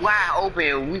 I'm wide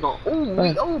open. We gon'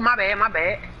 ooh, my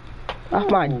bad. Off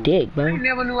my dick, I bro.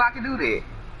 never knew I could do that.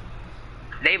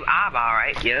 They eyeball,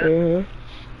 right? Yeah.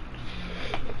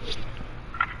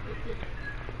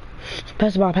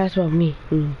 Pass the ball me.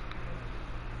 Come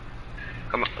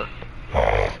on.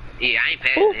 Yeah, I ain't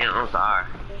passing him. I'm sorry.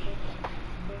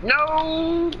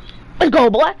 No. Let's go,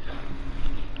 boy.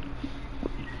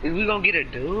 Is we gonna get a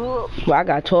dub? Well, I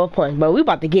got 12 points, bro. We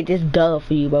about to get this dub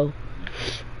for you, bro.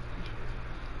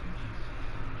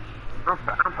 I'm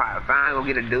probably fine. Gonna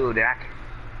get a dub that I can.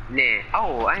 Nah.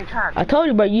 Oh, I ain't tired. I told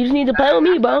you, bro. You just need to play with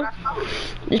me, bro.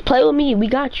 Just play with me. We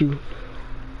got you.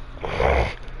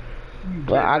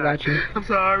 Well, I got you. I'm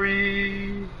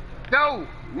sorry. No,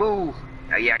 move.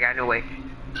 Yeah, I got no way.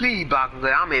 Please block him.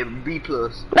 I'm in B+.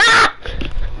 Ah!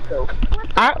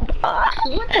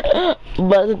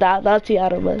 Bust out,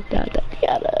 Tiana.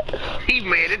 He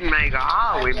made it, man. Go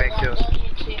all the way back there.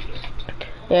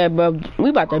 Yeah, bro. We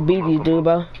about to beat these dude,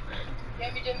 bro.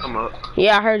 Come up.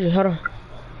 Yeah, I heard you. Hold on.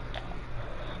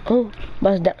 Oh,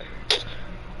 bust down.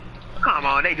 Come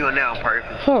on, they doing that on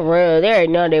purpose. For real, they already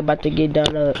know they about to get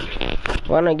done up.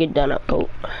 Why not get done up, coach?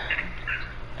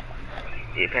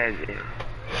 Yeah, pass it.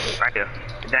 Right here.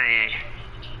 Dang.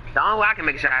 The only way I can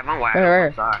make a shot if I'm wide. Right.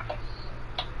 I'm sorry.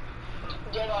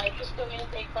 J-Lo, I can still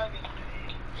anything from you.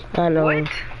 I know. What?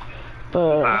 But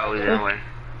Oh, that way.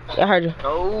 I heard you.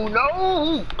 Oh,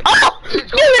 no! Oh! Give me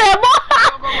that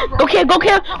ball! Go, Kev, go,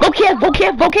 Kev! Go, Kev! Go,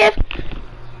 Kev! Go, Kev!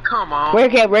 Come on.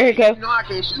 Right here, Kev! Right here, Kev! You know I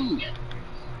can shoot.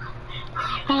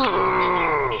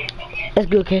 That's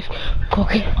good, Kev. Go,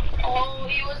 Kev. Oh,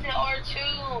 he was in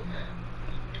R2.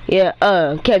 Yeah,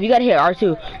 Kev, you gotta hit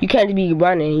R2. You can't just be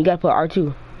running. You gotta put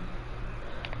R2.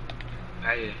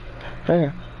 Right here. Right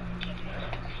here.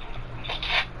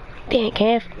 Dang,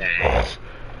 Kev. Dang.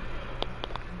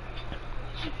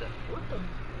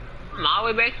 I'm all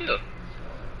the way back here.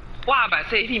 Why, about to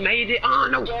say if he made it? Oh,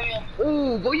 no.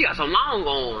 Ooh, boy, you got some long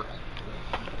on.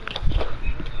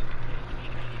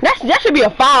 That should be a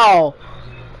foul.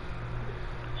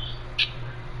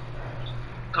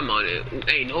 Come on,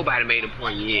 ain't nobody made a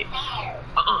point yet.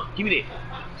 Give me that.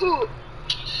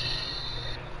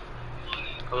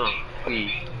 Come on,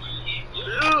 please.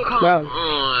 Come on.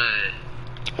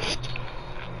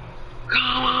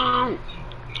 Come on.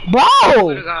 Bro,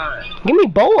 give me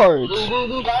boards.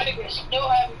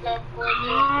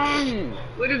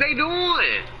 What are they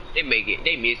doing? They make it.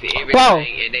 They miss it everything, Bro.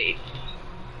 and they.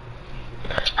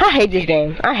 I hate this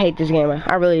game. I hate this game, man.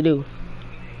 I really do.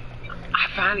 I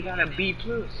finally got a B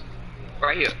plus.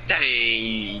 Right here.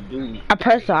 Dang, dude. I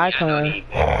pressed the icon.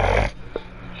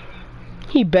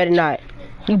 He better not.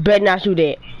 You better not shoot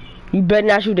that. You better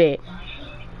not shoot that.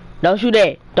 Don't shoot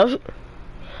that. Don't shoot.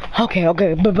 Okay,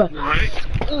 okay.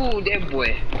 Ooh, that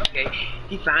boy. Okay.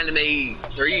 He finally made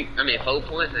 4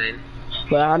 points, man.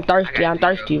 Well, I'm thirsty. I'm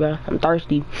thirsty, bro. I'm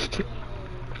thirsty.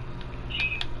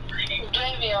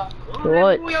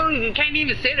 What? You can't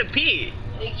even set a pick.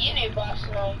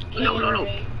 No.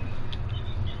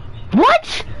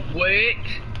 What? What?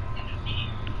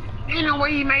 Ain't no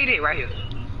way he made it right here.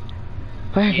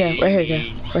 Right here, right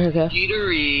here, right here. Get a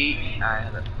read.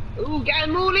 Alright, ooh, gotta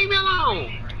move, leave me alone.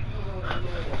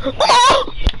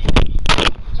 Oh!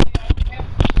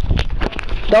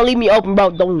 Don't leave me open,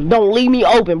 bro. Don't leave me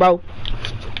open, bro.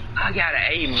 I got an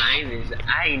A minus.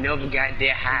 I ain't never got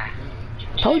that high.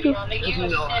 Told you. You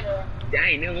know, I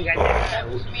ain't never got that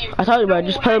high. I told you, bro.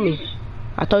 Just play with me.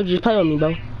 I told you, just play with me, bro.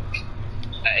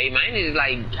 A minus is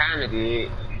like kinda good.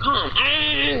 Come on.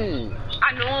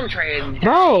 I know I'm trash.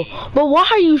 Bro, but why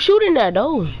are you shooting that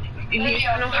though? You know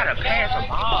how to pass a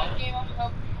ball.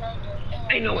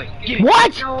 Ain't no way. Get it.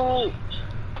 What? No.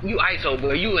 You ISO,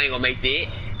 boy. You ain't gonna make that.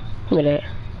 Look at that.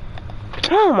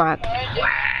 Oh my.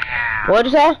 Wow. What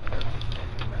is that?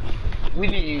 We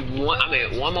need one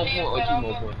more point or 2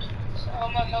 more points.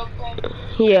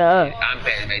 Yeah. I'm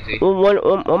passing back to you.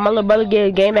 When my little brother get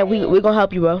a game back, we gonna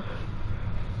help you, bro.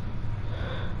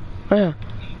 Right here.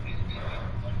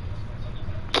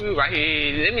 Right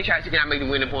here. Let me try to see can I make the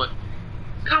winning point.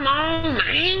 Come on,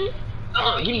 man.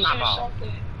 Give me my ball.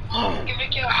 Oh,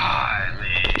 God,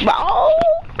 man. Bro.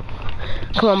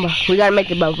 Come on, bro. We gotta make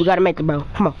it, bro. We gotta make it, bro.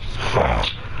 Come on.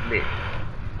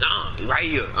 Right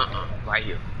here. Right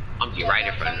here. I'm getting right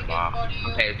in front of the ball.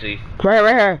 I'm passing to you.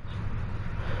 Right here.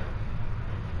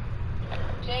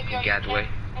 You got the way.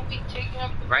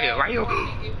 Right here.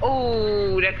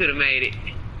 Oh, that could have made it.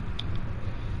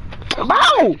 Bro!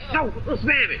 No, don't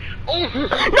spam it. Oh.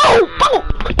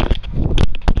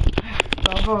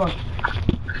 No! Bro!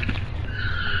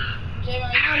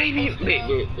 How they be?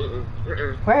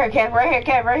 Right here, Kev. Right here,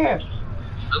 Kev. Right here.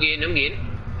 I'm getting.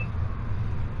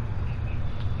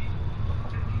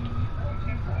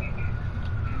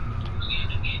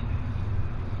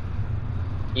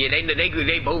 Yeah,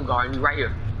 they both guarding me right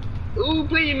here. Ooh,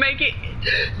 please make it.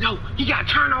 No, he got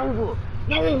turnover.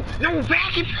 No,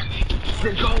 back it.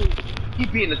 Let's go. He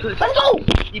be in the touch. Let's go.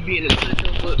 He be in the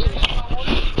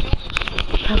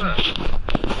touch.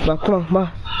 Bro, come on, bro.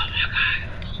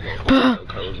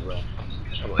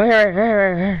 Right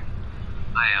here.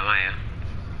 I am.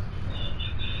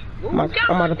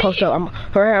 I'm about to post up. I'm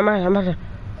about to.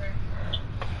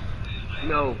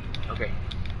 No. Okay.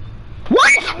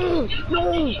 What? No.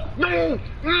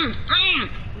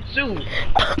 Shoot.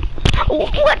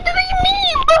 What do they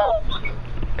mean, bro?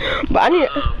 But I need.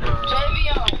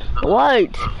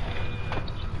 What?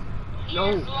 No.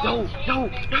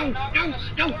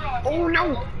 Oh no.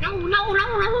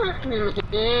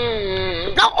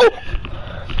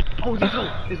 Oh,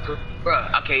 this go.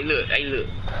 Bruh, okay, look.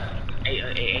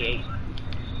 Hey.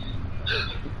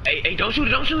 Hey, don't shoot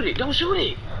it, bro.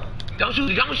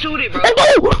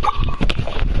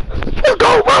 Let's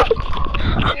go, bro.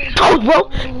 Go, bro.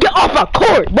 Get off my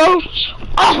court, bro.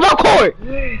 Off my court.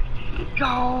 Go,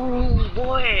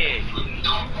 boy.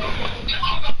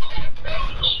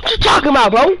 What you talking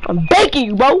about, bro? I'm begging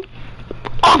you, bro.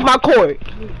 Off my court.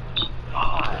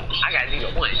 I got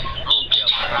 0 points. I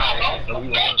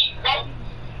don't care about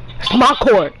It's my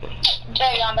court.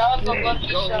 Dang, that was a lucky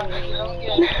shot.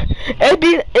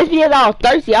 It's because I was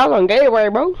thirsty. I was on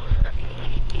Gatorade, bro.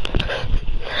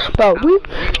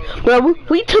 Bro,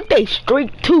 we took their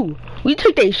streak too. We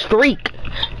took their streak.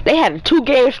 They had a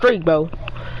 2-game streak, bro.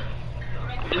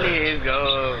 Let's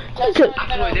go. Just Took-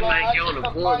 I swear they might get on the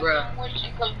board, bro.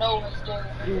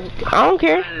 I don't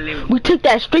care. We took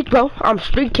that streak, bro. I'm a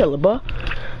streak killer, bro.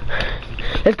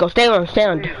 Let's go. Stay on.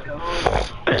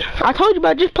 I told you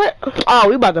about just play. Oh,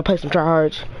 we about to play some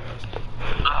tryhards.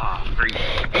 Oh, freak.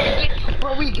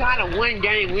 Bro, we got a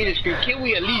 1-game winning streak. Can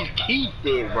we at least keep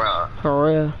it, bro? For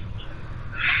real.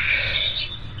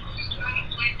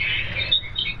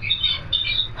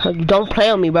 Don't play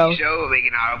on me, bro. Joe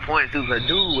making all the points too, cause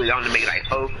dude was only making like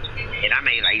 4, and I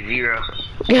made like 0.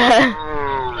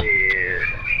 Oh, yeah.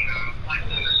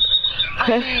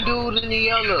 I ain't dude in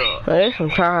the other. There's some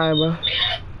tryhard, bro.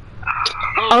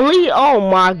 Ali,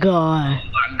 oh my god. Oh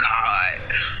my god.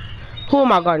 Who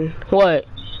am I guarding? What?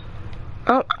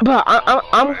 I'm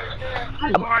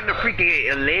I'm guarding the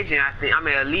freaking legend, I think. I'm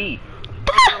an elite.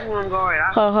 Who I'm guarding?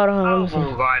 Hold on, let me see.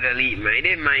 I'm guarding elite, man.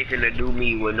 That man finna do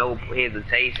me with no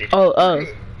hesitation. Oh.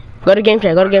 Go to game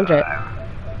chat,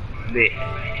 Bet.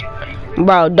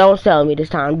 Bro, don't sell me this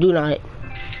time. Do not.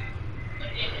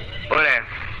 Whatever.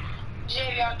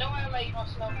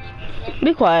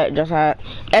 Be quiet, Josiah.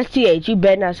 STH, you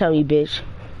better not tell me, bitch.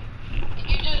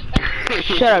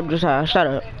 Shut up, Josiah. Shut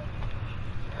up.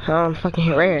 I don't fucking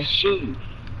hear rare. Shoot.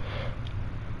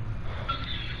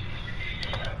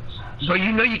 But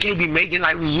you know you can't be making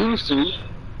like we used to.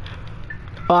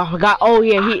 Oh, I forgot. Oh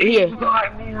yeah,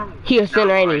 he a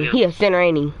center, ain't he? He a center,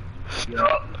 ain't he?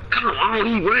 Yup. Come on,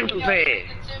 he running too fast.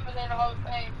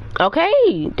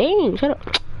 Okay, dang, shut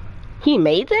up. He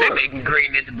made They that? making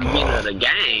great at the beginning of the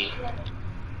game.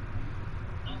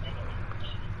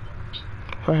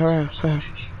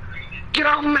 Get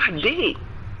off my dick.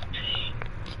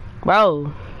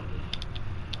 Bro,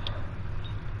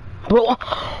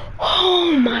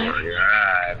 oh my,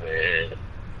 God, man.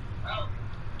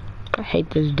 I hate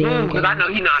this damn Because I game. know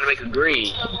he know how to make a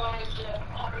green.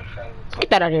 Get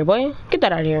that out of here, boy. Get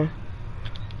that out of here.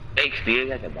 They still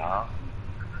got the ball.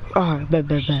 Oh, bet.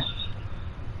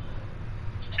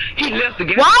 He left the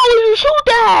game. Why would you shoot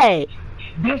that?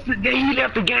 He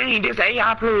left the game. This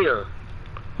AI player.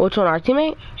 Which one, our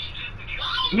teammate?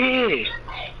 Yeah.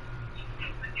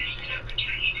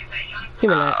 Give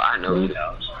me Oh, that. I know he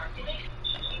lost.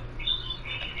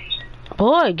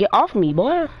 Boy, get off me,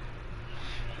 boy.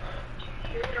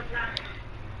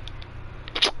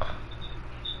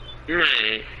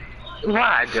 Man. Why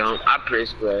I don't? I press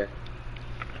square.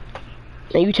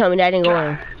 And you tell me that didn't go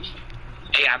in.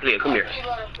 AI player, come here.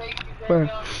 Where?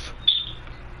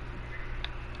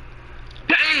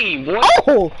 Dang, boy.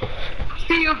 Oh!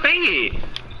 Still fed.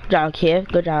 Good job, kid.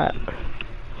 Good job.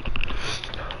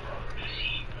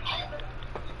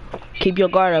 Keep your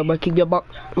guard up, bro. Keep your buck.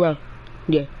 Bro.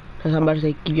 Yeah. That's what I'm about to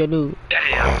say. Keep your dude.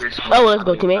 Damn, press square. Oh, let's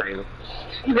go, teammate.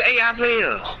 Who's the AI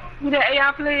player? Who's the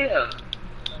AI player?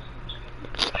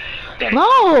 Damn.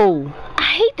 No! I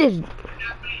hate this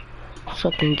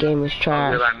fucking game is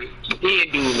trash.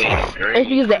 It's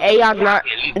because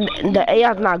the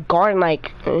AI's not guarding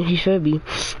like he should be.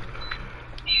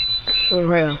 For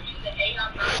real.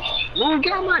 Well,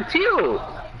 get on my tilt.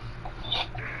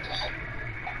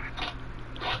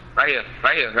 Right here.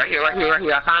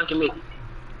 I can't commit.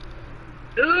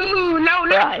 Ooh, no.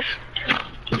 Right.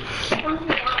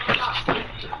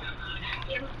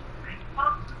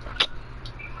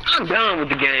 I'm done with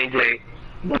the gameplay.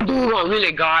 This dude won't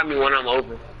really guard me when I'm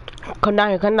open. Come down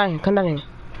here.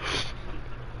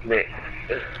 Man.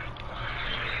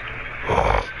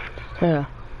 Yeah.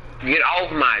 Get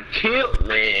off my tilt,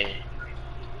 man.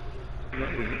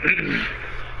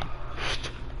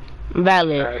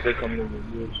 Valid.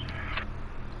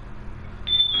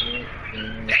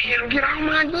 Damn, get off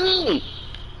my knee.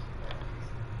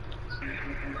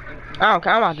 I don't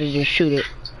care. I'm about to just shoot it.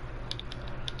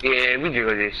 Yeah, we just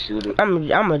gonna just shoot it. I'm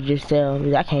gonna just sell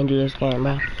because I can't do this game,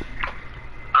 bro.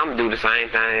 I'm gonna do the same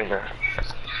thing, bro.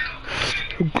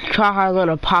 Try hard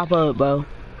gonna pop up, bro.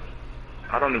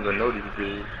 I don't even know these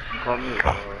dudes. You call me.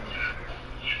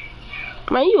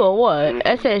 Man, you a what?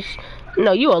 SS?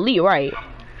 No, you elite, right?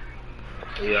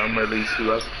 Yeah, I'm at least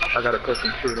two. I got a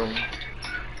custom shirt on.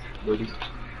 Buddy.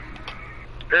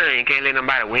 You can't let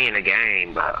nobody win the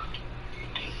game, bro.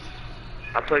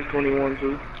 I play 21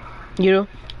 too. You do?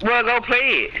 Well, go play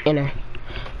it. In there.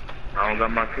 I don't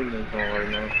got my teammates on right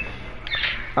now.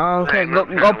 I don't care. Hey, Go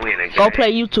I'm trying to win a game.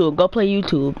 play YouTube. Go play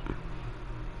YouTube.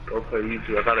 Go play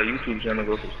YouTube. I got a YouTube channel.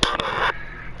 Go subscribe.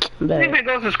 You Bet. better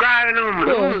go subscribing on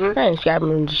me. Yeah, I ain't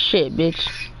subscribing to shit,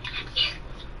 bitch.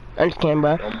 I'm just kidding,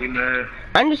 bro. Don't be mad.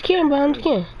 I'm just kidding, bro. I'm just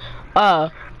kidding.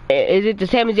 Is it the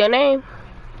same as your name?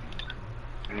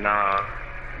 Nah.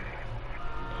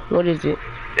 What is it?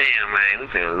 Damn, man, we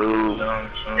finna lose. Young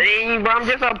Sean. Hey, bro, I'm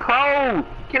just a pro.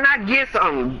 Can I get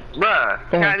something, bruh?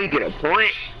 Can I get a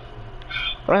point?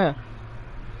 Right.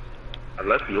 I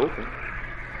left you open.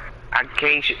 I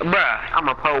can't, bruh. I'm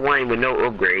a pro one with no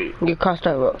upgrade. Get crossed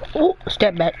over. Ooh,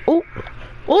 step back. Ooh,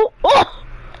 ooh, ooh.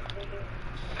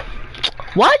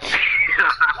 What?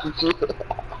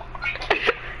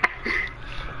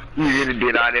 You really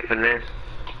did all that finesse.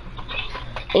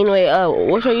 Anyway,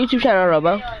 what's your YouTube channel,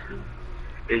 bro?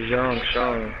 It's Young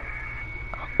Sean.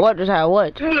 What just how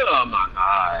what? Oh my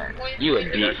god. You a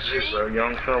That's bitch. it, bro.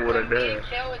 Young Sean with a dash.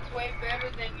 It's way better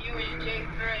than you and Jay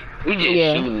Frey. We just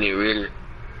Yeah. shooting it, really.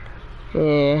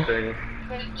 Yeah. Say,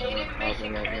 Because Jaden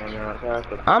basically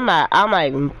I'm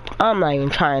not even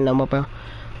trying no more, bro.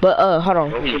 But hold on.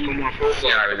 Go click on my profile.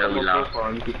 Yeah, I already know we Click on my lost. profile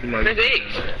and you can see my That's YouTube it.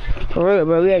 channel. For real,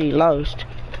 bro. We already lost.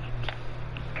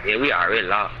 Yeah, we already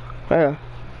lost. Yeah.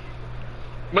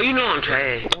 But you know I'm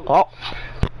trash. Oh.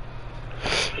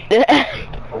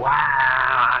 Wow,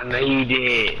 I know you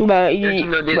did. but You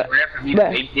know this but, rapper, you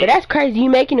but, faked but it. that's crazy. You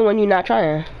making it when you're not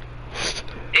trying.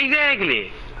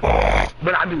 Exactly. But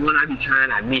when I be trying,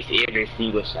 I miss every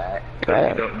single shot.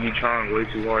 Right. You trying way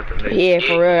too hard to make Yeah,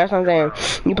 for real. That's what I'm saying.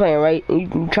 You playing right.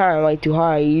 You trying way too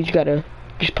hard. You just gotta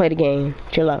play the game.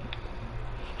 Chill out.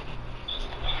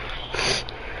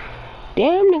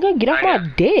 Damn, nigga, get off my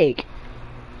dick.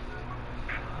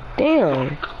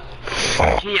 Damn.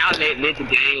 Can y'all let the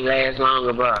game last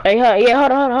longer, bro? Hey,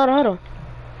 hold on.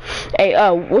 Hey,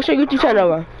 what's your YouTube channel,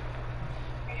 bro?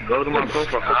 Go to my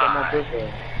profile. Click on my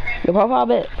profile. Your profile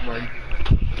bit? Yeah,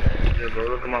 bro,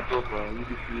 look at my profile. You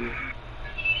can see it.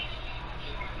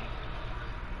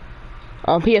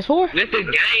 On PS4? Let the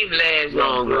game last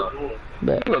longer.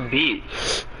 But You a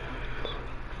bitch.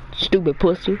 stupid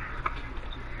pussy.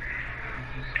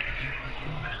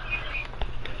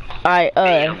 Alright,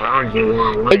 Damn, bro, I'm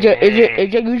just one is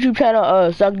your YouTube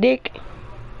channel suck dick?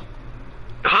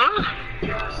 Huh?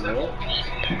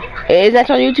 Is that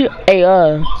on YouTube? Hey,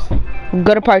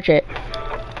 go to Park Chat.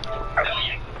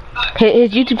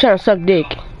 His YouTube channel suck dick.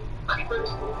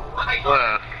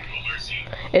 What?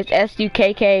 It's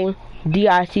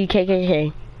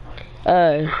SUKKDICKKK.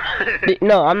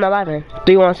 No, I'm not laughing.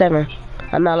 317.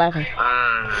 I'm not laughing.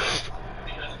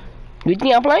 You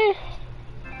think I'm playing?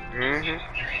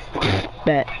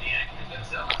 Bet.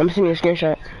 I'm sending you a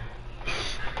screenshot.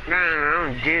 Nah,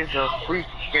 I'm just a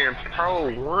freaking pro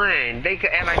one. They could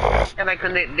act like they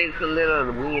could let us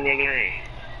win that game.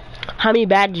 How many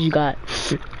badges you got?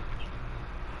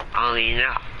 I don't even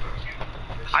know.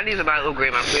 I need somebody to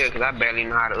upgrade my player because I barely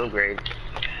know how to upgrade.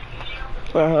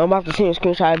 I'm about to send you a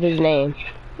screenshot of his name.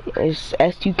 It's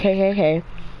SUKKK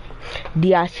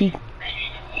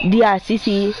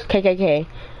DICCKKK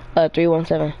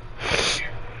 317.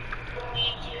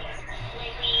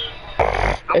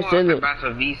 I It's want to literally, buy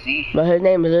some VC. but his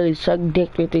name is literally Suck Dick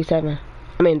 337.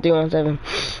 I mean 317.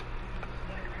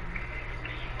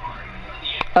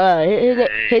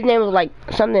 His name was like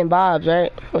something Bob's,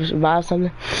 right? Or Bob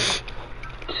something.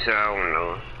 So I don't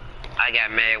know. I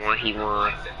got mad when he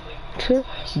won.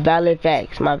 Valid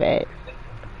facts, my bad.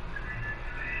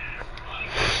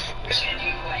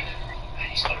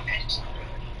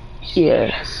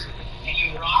 Yeah.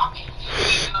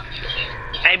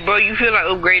 Hey, bro, you feel like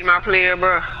upgrading my player,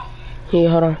 bro? Here,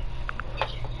 hold on.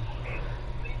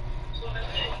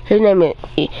 His name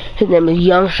is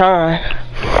Young Sean.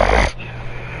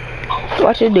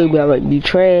 Watch this dude be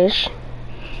trash.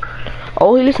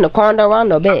 Oh, he listen to Quando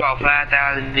Rondo, bet. About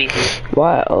 5,000 VC.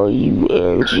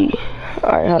 YOUNG.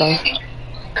 Alright, hold on.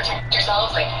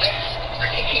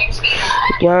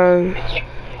 Young.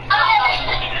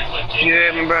 You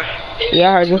heard me, bro? Yeah,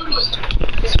 I heard you.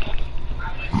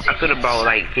 I could have bought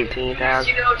like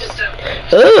 15,000.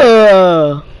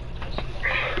 Ugh.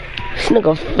 This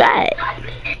nigga fat.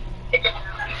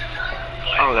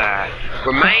 Oh god.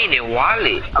 Remain in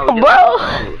wallet. Oh, Bro.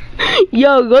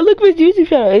 Yo, go look at his YouTube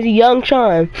channel. It's Young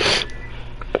Sean.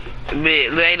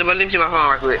 Man, look, hey, let me see my phone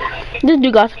right quick. This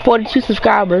dude got 42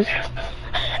 subscribers.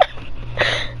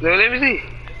 Look, let me see.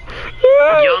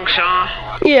 Young Sean.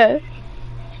 Yeah.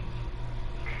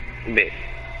 Bet.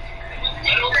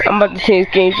 I'm about to see his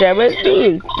screenshot, but this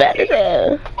dude is fat as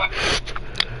hell.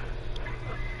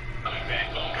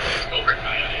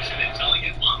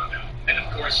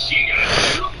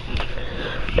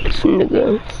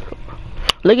 Nigga.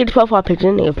 Look at the profile picture,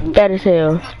 nigga fat as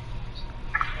hell.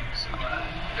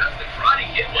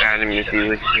 Let me see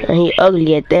what you And he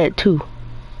ugly at that too.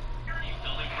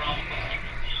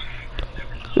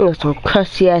 Nigga some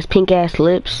crusty ass pink ass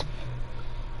lips.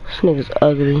 This nigga's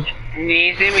ugly. You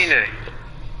ain't send me nothing.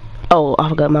 Oh, I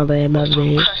forgot my bad, my bad.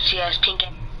 Crusty ass pink.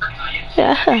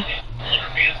 Yeah.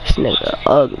 This nigga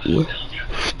ugly.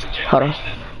 Hold on.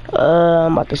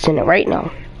 I'm about to send it right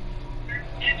now.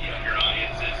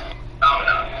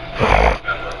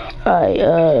 Alright,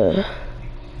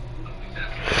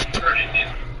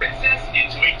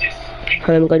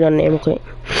 let me go down the name real quick.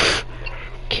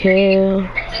 Kill.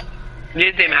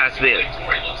 Just tell me how to spell it.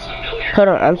 Hold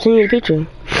on, I'm sending you the picture.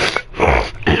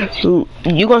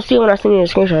 You gonna see it when I send you the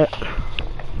screenshot.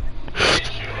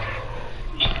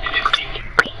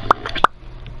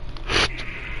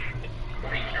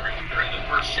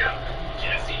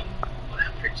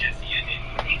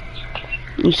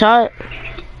 You saw it?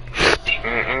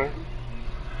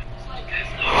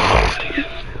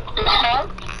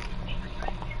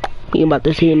 You about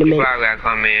to see it in a minute. Probably gotta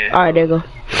come in. Alright, there you go.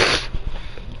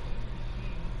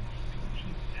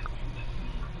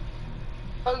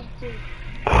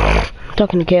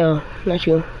 Talking to Kel, not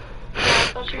you.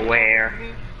 Where?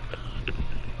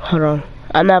 Hold on.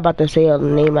 I'm not about to say the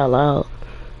name out loud.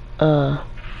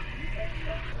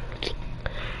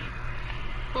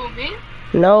 Who, me?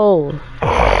 No.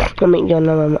 I mean,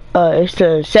 no. It's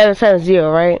the 770,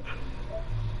 right?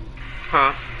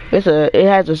 Huh? It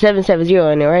has a 770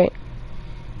 in it, right?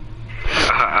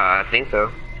 I think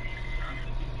so.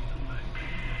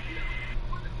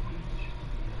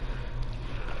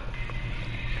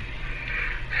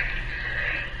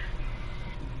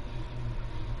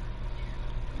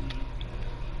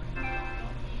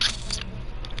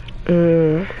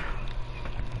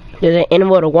 Does it end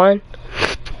with a 1?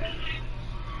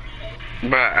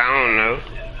 But I don't know.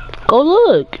 Go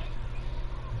look.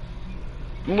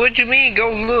 What you mean,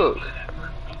 go look?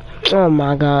 Oh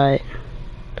my god.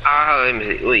 Let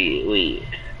me see. Wait.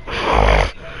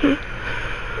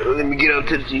 Let me get up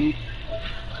to the TV.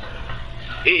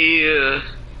 Yeah.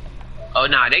 Oh,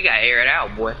 nah, they got aired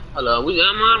out, boy. Hold on,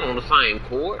 I'm not on the same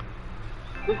court.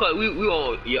 We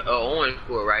on orange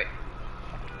court, right?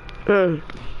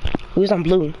 We was on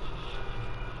blue.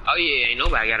 Oh yeah, ain't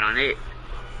nobody got on it.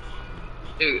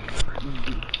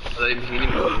 Let me see.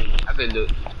 I been do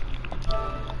it.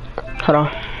 Hold on.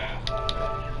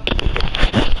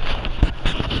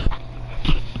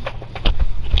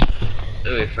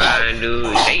 Let me find dude.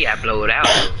 They got blowed out.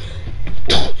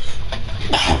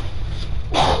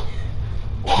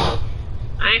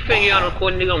 I ain't figure on the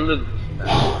court, nigga. I'm looking.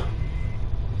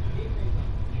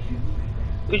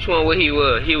 Which one where he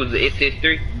was? He was the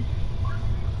SS3?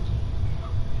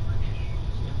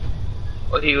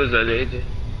 Or he was the SS?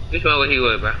 Which one where he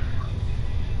was, bro?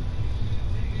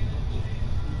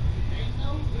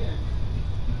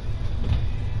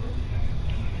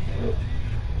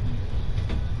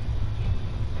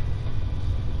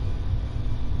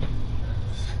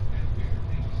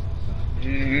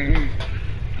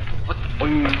 What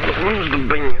the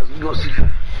bands? Go see.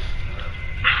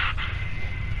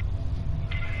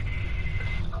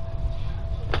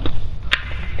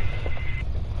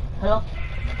 Hello?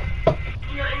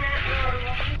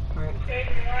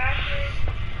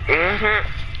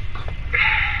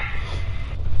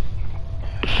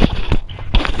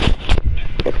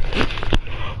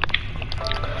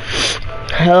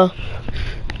 Hello?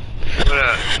 What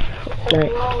up?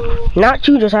 Alright. Not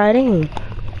you, Josiah. Dang.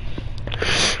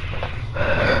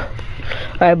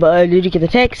 Alright, but did you get the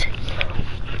text?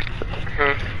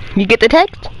 You get the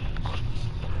text?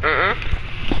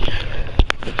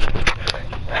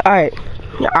 Alright.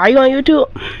 Are you on YouTube?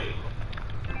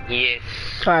 Yes.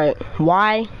 Alright.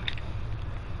 Y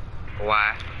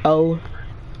O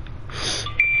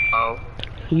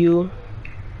U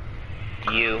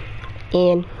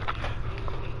N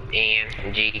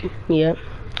G. Yep.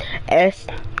 S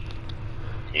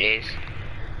H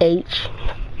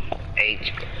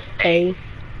A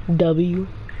W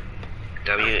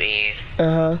N.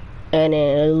 And then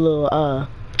a little a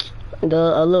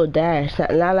little dash.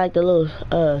 Not like the little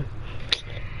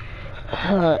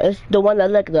it's the one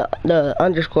that like the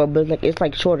underscore, but it's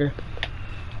like shorter.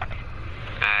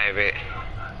 I bet.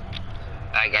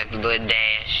 I got the little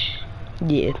dash.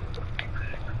 Yeah.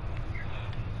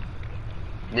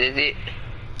 This it?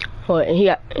 What he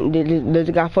got? Does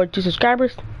it got 42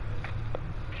 subscribers?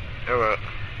 Alright.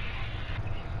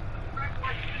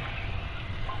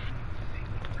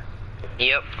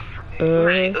 Yep.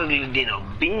 Right, ugly than a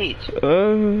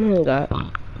bitch. Got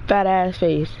fat ass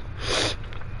face.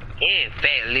 And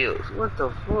fat lips. What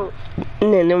the fuck?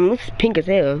 And then them looks pink as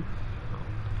hell.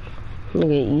 Look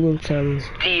at eating some.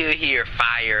 Still here,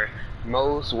 fire.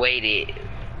 Most weighted.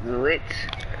 What?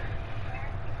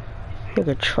 Look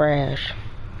at trash.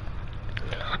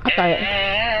 I thought,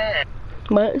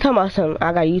 but talking about something,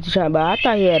 I got YouTube channel, but I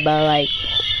thought he had about like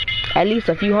at least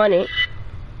a few hundred.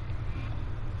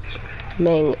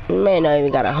 Man, not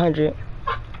even got 100.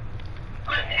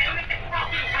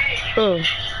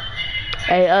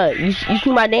 Hey, you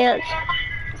see my dance?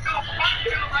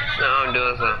 No, I'm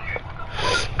doing something.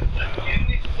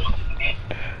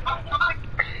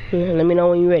 Let me know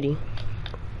when you're ready.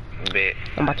 Bet.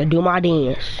 I'm about to do my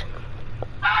dance.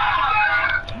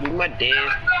 Do my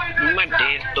dance. Do my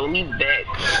dance. Throw me back.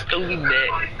 Throw me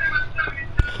back.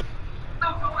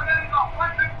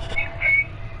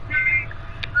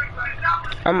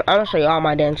 I'm gonna show you all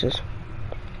my dances.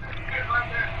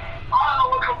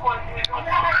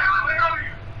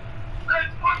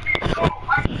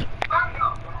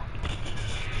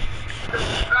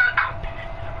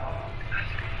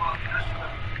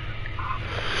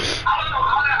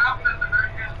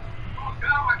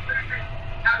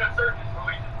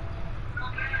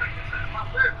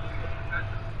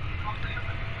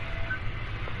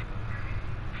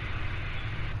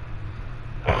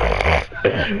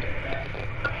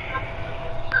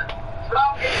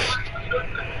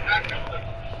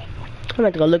 I'm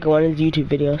about to go look at one of his YouTube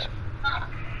videos.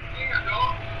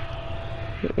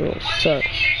 It sucks.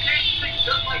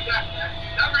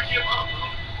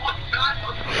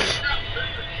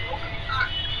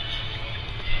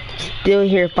 Still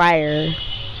hear fire.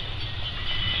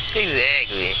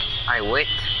 Exactly. I what?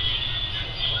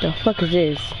 The fuck is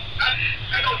this?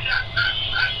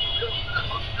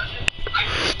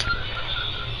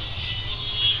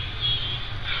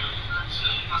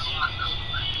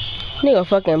 Nigga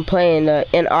fucking playing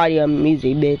in audio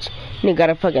music, bitch. Nigga got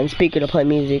a fucking speaker to play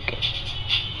music.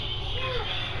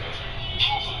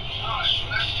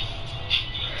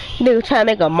 Nigga trying to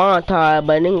make a montage,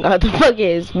 but nigga got the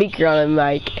fucking speaker on the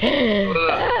mic.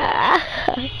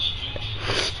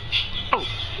 Oh,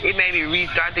 it made me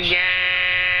restart the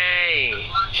game.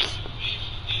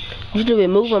 You should have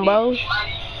been moving, bro.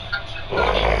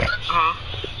 Huh?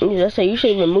 I say you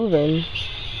should have been moving.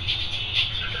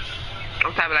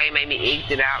 I'm talking like it made me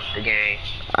exit out the game.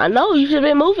 I know, you should have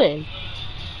been moving.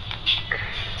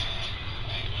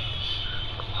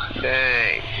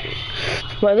 Dang.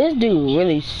 But this dude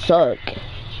really suck.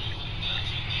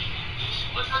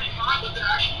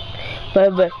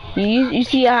 But you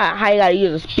see how you gotta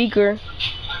use a speaker?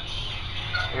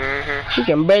 You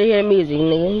can barely hear the music,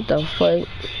 nigga. What the fuck?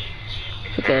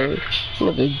 Okay,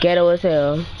 nigga ghetto as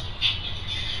hell.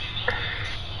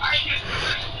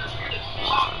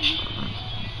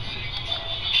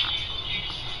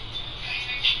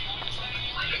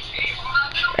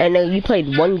 And then you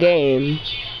played one game.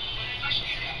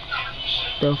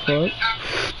 The fuck?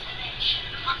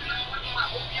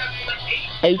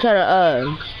 Are you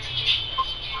trying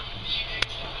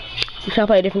to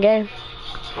play a different game?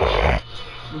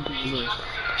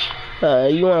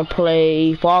 You wanna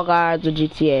play Fall Guys or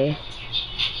GTA?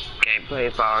 Can't play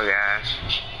Fall Guys.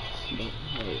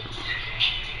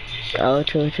 Oh,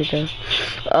 true.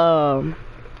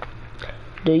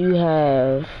 Do you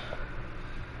have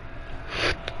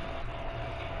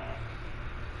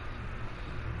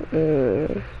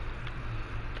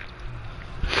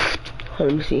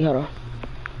let me see, hold on.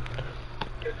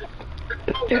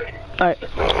 Alright.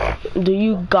 Do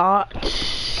you got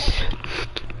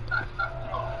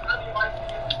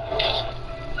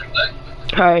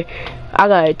Alright, I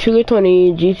got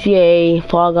 2K20, GTA,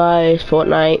 Fall Guys,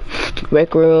 Fortnite,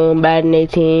 Rec Room, Madden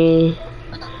 18,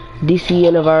 DC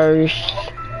Universe,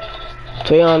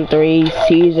 3-on-3,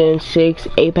 Season 6,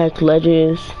 Apex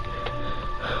Legends.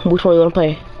 Which one you wanna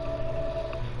play?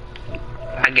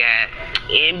 I got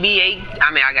NBA,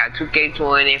 I got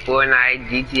 2K20, Fortnite,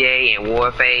 GTA, and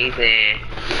Warface, and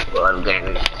what other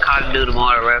game? Call of Duty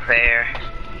Modern Warfare.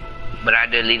 But I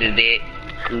deleted it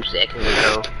 2 seconds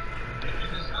ago.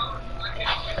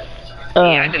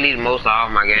 Yeah, I deleted most of all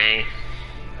my games.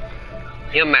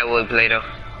 It don't matter what we play though.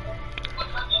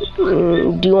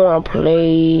 Do you wanna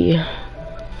play?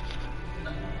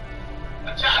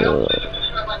 Sure.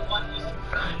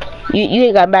 You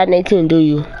ain't got Madden 18, do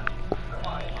you?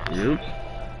 Nope.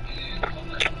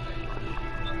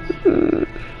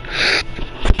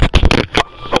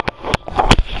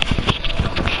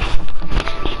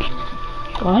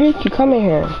 Why did you come in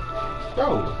here?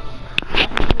 Bro.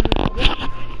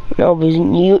 No, but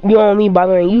you don't want me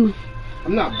bothering you.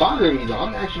 I'm not bothering you though.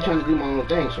 I'm actually trying to do my own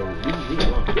thing. So you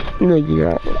know. No, you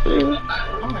don't.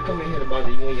 I'm not coming here to bother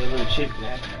you and your little chick,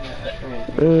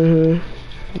 man.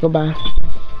 Goodbye.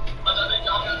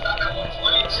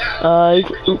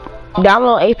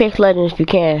 Download Apex Legends if you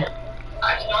can.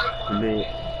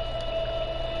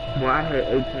 Well, I heard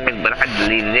Apex, but I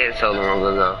deleted it so long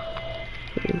ago.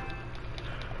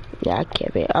 Yeah, I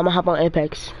can't be. I'm gonna hop on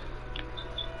Apex.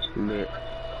 I'm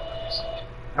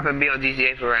gonna be on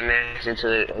GTA for right now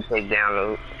until Apex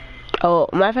download. Oh,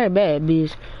 my favorite bad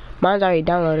because mine's already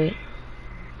downloaded.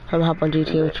 I'm gonna hop on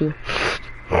GTA with you.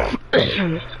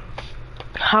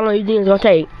 How long you think it's gonna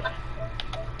take?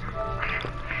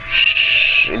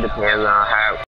 It depends on how